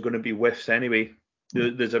players are going to be whiffs anyway.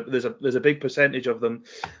 There's a big percentage of them.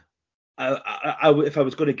 If I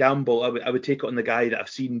was going to gamble, I would take it on the guy that I've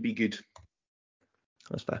seen be good.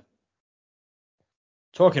 That's fair.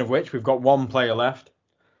 Talking of which, we've got one player left.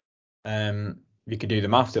 You could do the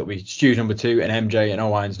maths. It'll be Stu's number 2 and MJ and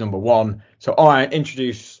Owen's number 1. So Owen,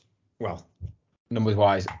 introduce, numbers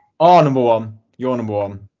wise, our number 1, your number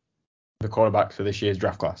 1, the quarterbacks for this year's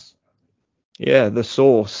draft class. Yeah, the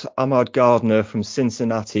source, Ahmad Gardner from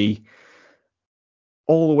Cincinnati.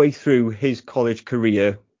 All the way through his college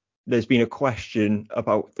career, there's been a question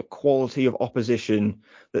about the quality of opposition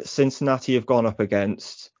that Cincinnati have gone up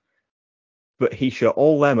against, but he shut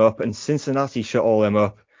all them up, and Cincinnati shut all them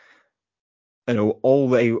up. All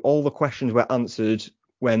the questions were answered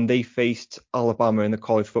when they faced Alabama in the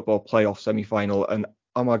college football playoff semi-final, and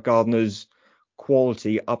Ahmad Gardner's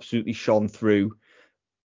quality absolutely shone through.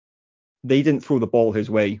 They didn't throw the ball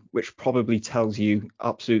his way, which probably tells you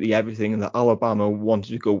absolutely everything, and that Alabama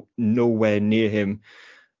wanted to go nowhere near him.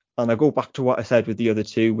 And I go back to what I said with the other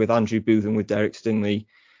two, with Andrew Booth and with Derek Stingley.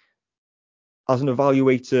 As an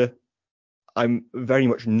evaluator, I'm very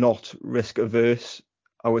much not risk averse.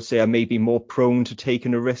 I would say I may be more prone to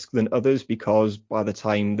taking a risk than others, because by the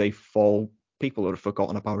time they fall, people would have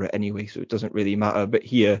forgotten about it anyway, so it doesn't really matter. But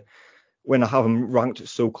here, when I have them ranked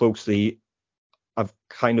so closely, I've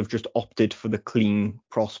kind of just opted for the clean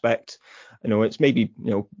prospect. It's maybe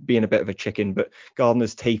being a bit of a chicken, but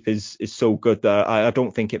Gardner's tape is so good that I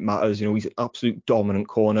don't think it matters. He's an absolute dominant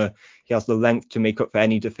corner. He has the length to make up for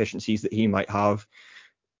any deficiencies that he might have.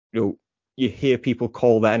 You hear people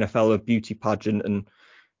call the NFL a beauty pageant, and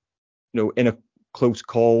in a close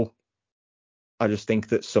call, I just think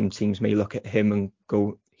that some teams may look at him and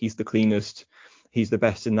go, he's the cleanest. He's the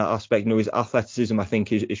best in that aspect. His athleticism, I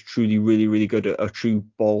think, is truly really, really good. A true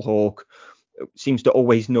ball hawk. Seems to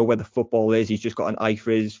always know where the football is. He's just got an eye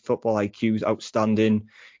for his football IQ is outstanding.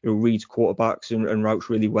 Reads quarterbacks and routes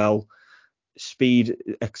really well. Speed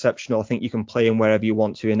exceptional. I think you can play him wherever you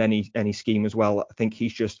want to in any scheme as well. I think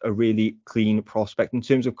he's just a really clean prospect. In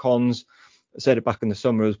terms of cons, I said it back in the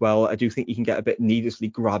summer as well, I do think he can get a bit needlessly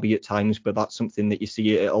grabby at times, but that's something that you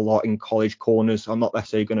see a lot in college corners. I'm not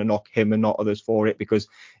necessarily going to knock him and not others for it, because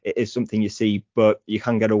it is something you see, but you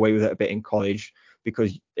can get away with it a bit in college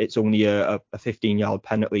because it's only a 15-yard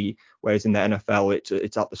penalty, whereas in the NFL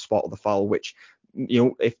it's at the spot of the foul, which,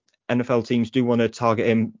 if NFL teams do want to target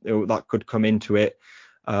him, that could come into it.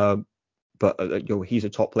 But he's a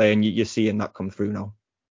top player, and you're seeing that come through now.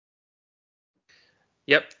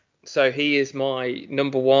 Yep. So he is my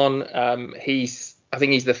number 1. I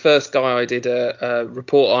think he's the first guy I did a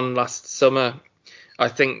report on last summer. I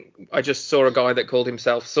think I just saw a guy that called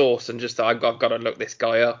himself Source and just thought, I've got to look this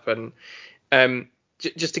guy up. And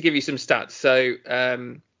just to give you some stats. So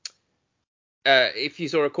if you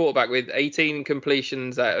saw a quarterback with 18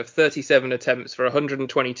 completions out of 37 attempts for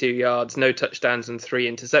 122 yards, no touchdowns and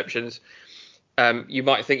 3 interceptions, you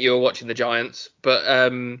might think you were watching the Giants, but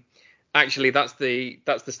actually, that's the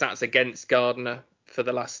stats against Gardner for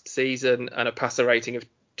the last season, and a passer rating of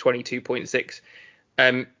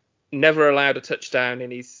 22.6. Never allowed a touchdown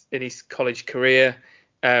in his college career.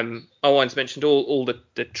 Owen's mentioned all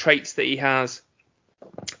the traits that he has.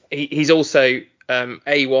 he's also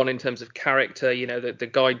A1 in terms of character. You know, the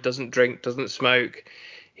guy doesn't drink, doesn't smoke.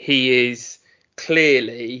 He is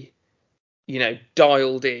clearly, you know,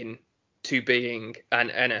 dialed in to being an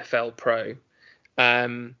NFL pro.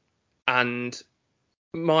 And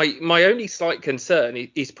my only slight concern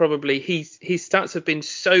is probably his stats have been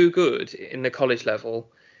so good in the college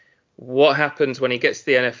level. What happens when he gets to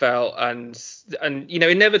the NFL and you know,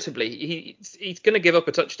 inevitably he's going to give up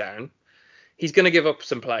a touchdown. He's going to give up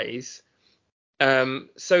some plays.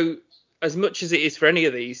 So as much as it is for any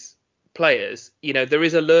of these players, you know, there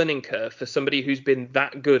is a learning curve for somebody who's been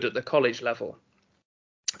that good at the college level.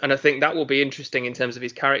 And I think that will be interesting in terms of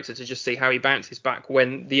his character to just see how he bounces back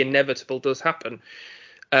when the inevitable does happen.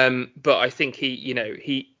 But I think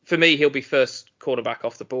for me, he'll be first quarterback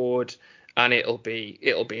off the board, and it'll be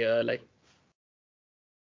early.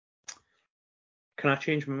 Can I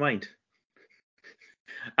change my mind?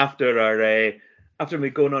 After me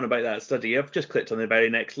going on about that study, I've just clicked on the very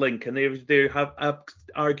next link, and they have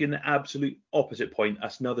arguing the absolute opposite point.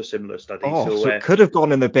 That's another similar study. So it could have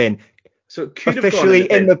gone in the bin. So it could officially have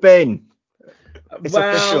gone in the bin. It's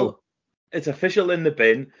official. It's official in the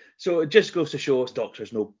bin. So it just goes to show us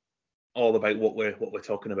doctors know all about what we're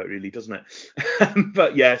talking about, really, doesn't it?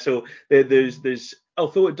 But yeah, so there's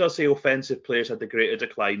although it does say offensive players had the greater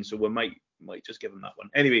decline, so we might just give them that one.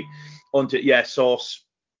 Anyway, on to Sauce.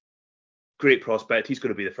 Great prospect. He's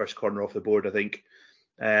going to be the first corner off the board, I think.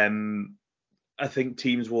 I think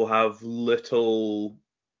teams will have little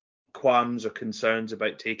qualms or concerns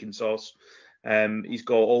about taking Sauce. He's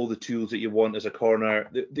got all the tools that you want as a corner.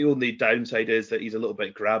 The only downside is that he's a little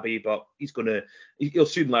bit grabby, but he'll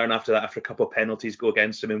soon learn after that. After a couple of penalties go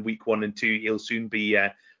against him in week 1 and 2, he'll soon be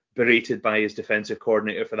berated by his defensive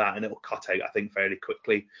coordinator for that, and it'll cut out, I think, fairly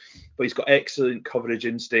quickly. But he's got excellent coverage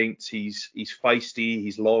instincts. He's feisty.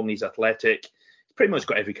 He's long. He's athletic. He's pretty much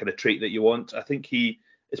got every kind of trait that you want. I think he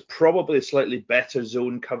is probably a slightly better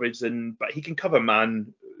zone coverage but he can cover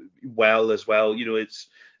man well as well. You know, it's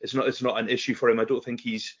not an issue for him. I don't think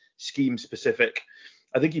he's scheme specific.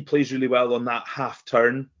 I think he plays really well on that half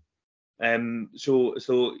turn.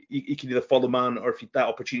 So he can either follow man, or if that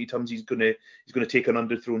opportunity comes, he's gonna take an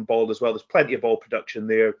underthrown ball as well. There's plenty of ball production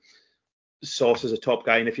there. Sauce is a top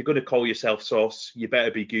guy, and if you're going to call yourself Sauce, you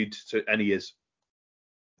better be good. And he is.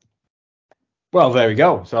 Well, there we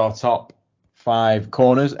go. So our top 5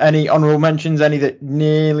 corners. Any honourable mentions? Any that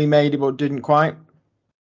nearly made it but didn't quite?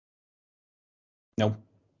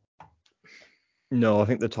 No, I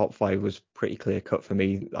think the top 5 was pretty clear cut for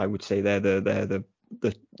me. I would say they're the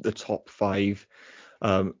top 5.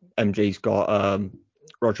 MJ's got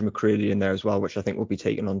Roger McCreary in there as well, which I think will be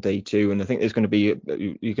taken on day 2. And I think you're going to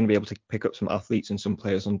be able to pick up some athletes and some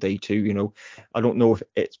players on day 2. You know, I don't know if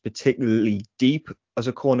it's particularly deep as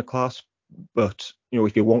a corner class, but you know,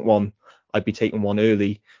 if you want one, I'd be taking one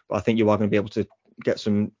early. But I think you are going to be able to get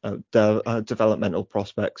some developmental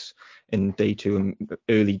prospects in day 2 and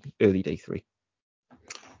early day 3.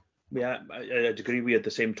 Yeah, I'd agree. We had the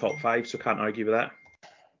same top 5, so can't argue with that.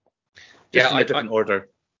 Just in a different order.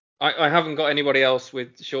 I haven't got anybody else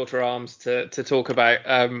with shorter arms to talk about.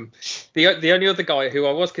 The only other guy who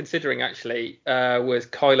I was considering actually was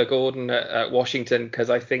Kyler Gordon at Washington, because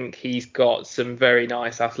I think he's got some very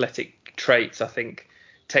nice athletic traits. I think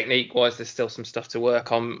technique-wise, there's still some stuff to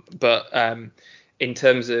work on, but in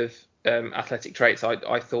terms of athletic traits,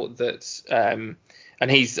 I thought that. And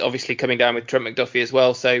he's obviously coming down with Trent McDuffie as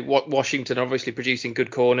well. So Washington are obviously producing good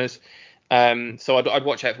corners. So I'd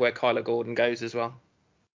watch out for where Kyler Gordon goes as well.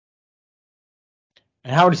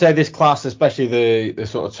 And how would you say this class, especially the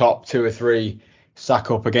sort of top 2 or 3, stack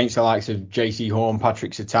up against the likes of JC Horn,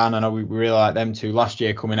 Patrick Surtain? I know we really like them 2 last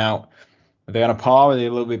year coming out. Are they on a par? Are they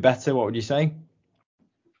a little bit better? What would you say?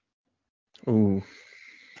 Ooh,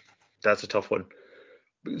 that's a tough one.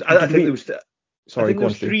 I think there was. Sorry, I think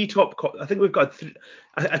there's 3 top. I think we've got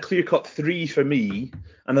a clear cut 3 for me,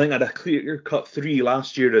 and I think I had a clear cut 3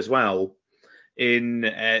 last year as well in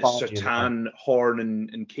Surtain, Horn,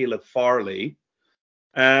 and Caleb Farley.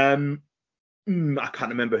 I can't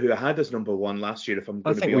remember who I had as number 1 last year. If I'm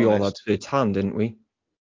going to be honest, we all had Surtain, didn't we?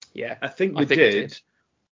 Yeah, I think we did.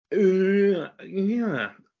 Yeah.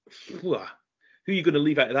 Who are you going to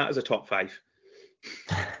leave out of that as a top 5?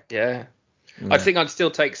 Yeah. I think I'd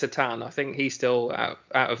still take Surtain. I think he's still out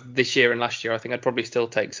of this year and last year. I think I'd probably still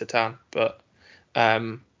take Surtain. But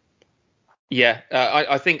I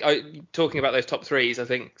think talking about those top 3s, I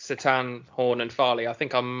think Surtain, Horn, and Farley, I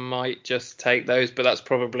think I might just take those. But that's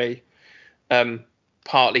probably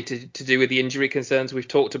partly to do with the injury concerns we've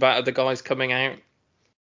talked about of the guys coming out.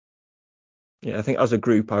 Yeah, I think as a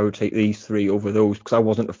group, I would take these three over those because I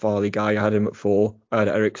wasn't a Farley guy. I had him at 4. I had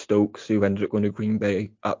Eric Stokes, who ended up going to Green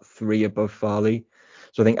Bay, at 3 above Farley.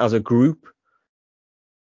 So I think as a group,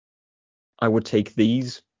 I would take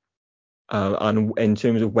these. And in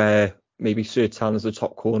terms of where maybe Surtain is the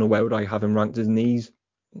top corner, where would I have him ranked in these?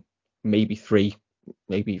 Maybe 3,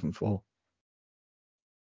 maybe even 4.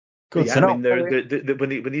 Good yeah, to I know.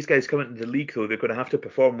 mean, when these guys come into the league, though, they're going to have to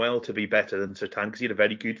perform well to be better than Sertan because he had a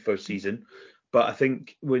very good first season. But I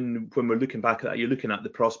think when we're looking back at that, you're looking at the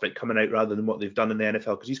prospect coming out rather than what they've done in the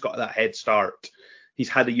NFL because he's got that head start. He's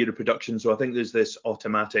had a year of production, so I think there's this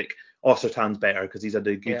automatic, Sertan's better because he's had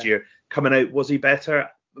a good year. Coming out, was he better?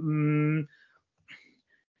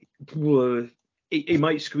 He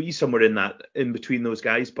might squeeze somewhere in between those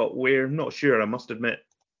guys, but we're not sure, I must admit.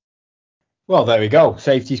 Well, there we go.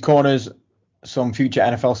 Safeties, corners, some future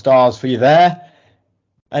NFL stars for you there.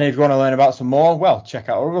 And if you want to learn about some more, well, check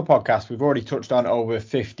out our other podcast. We've already touched on over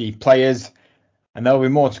 50 players, and there'll be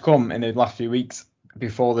more to come in the last few weeks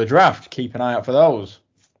before the draft. Keep an eye out for those.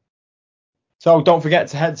 So don't forget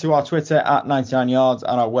to head to our Twitter at 99yards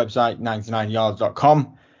and our website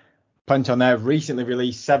 99yards.com. Plenty on there. Recently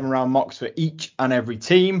released 7-round mocks for each and every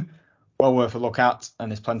team. Well worth a look at, and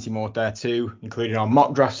there's plenty more there too, including our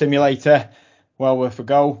mock draft simulator. Well worth a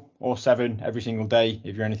go, or 7 every single day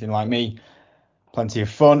if you're anything like me. Plenty of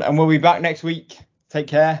fun, and we'll be back next week. Take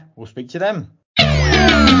care. We'll speak to you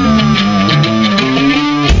then.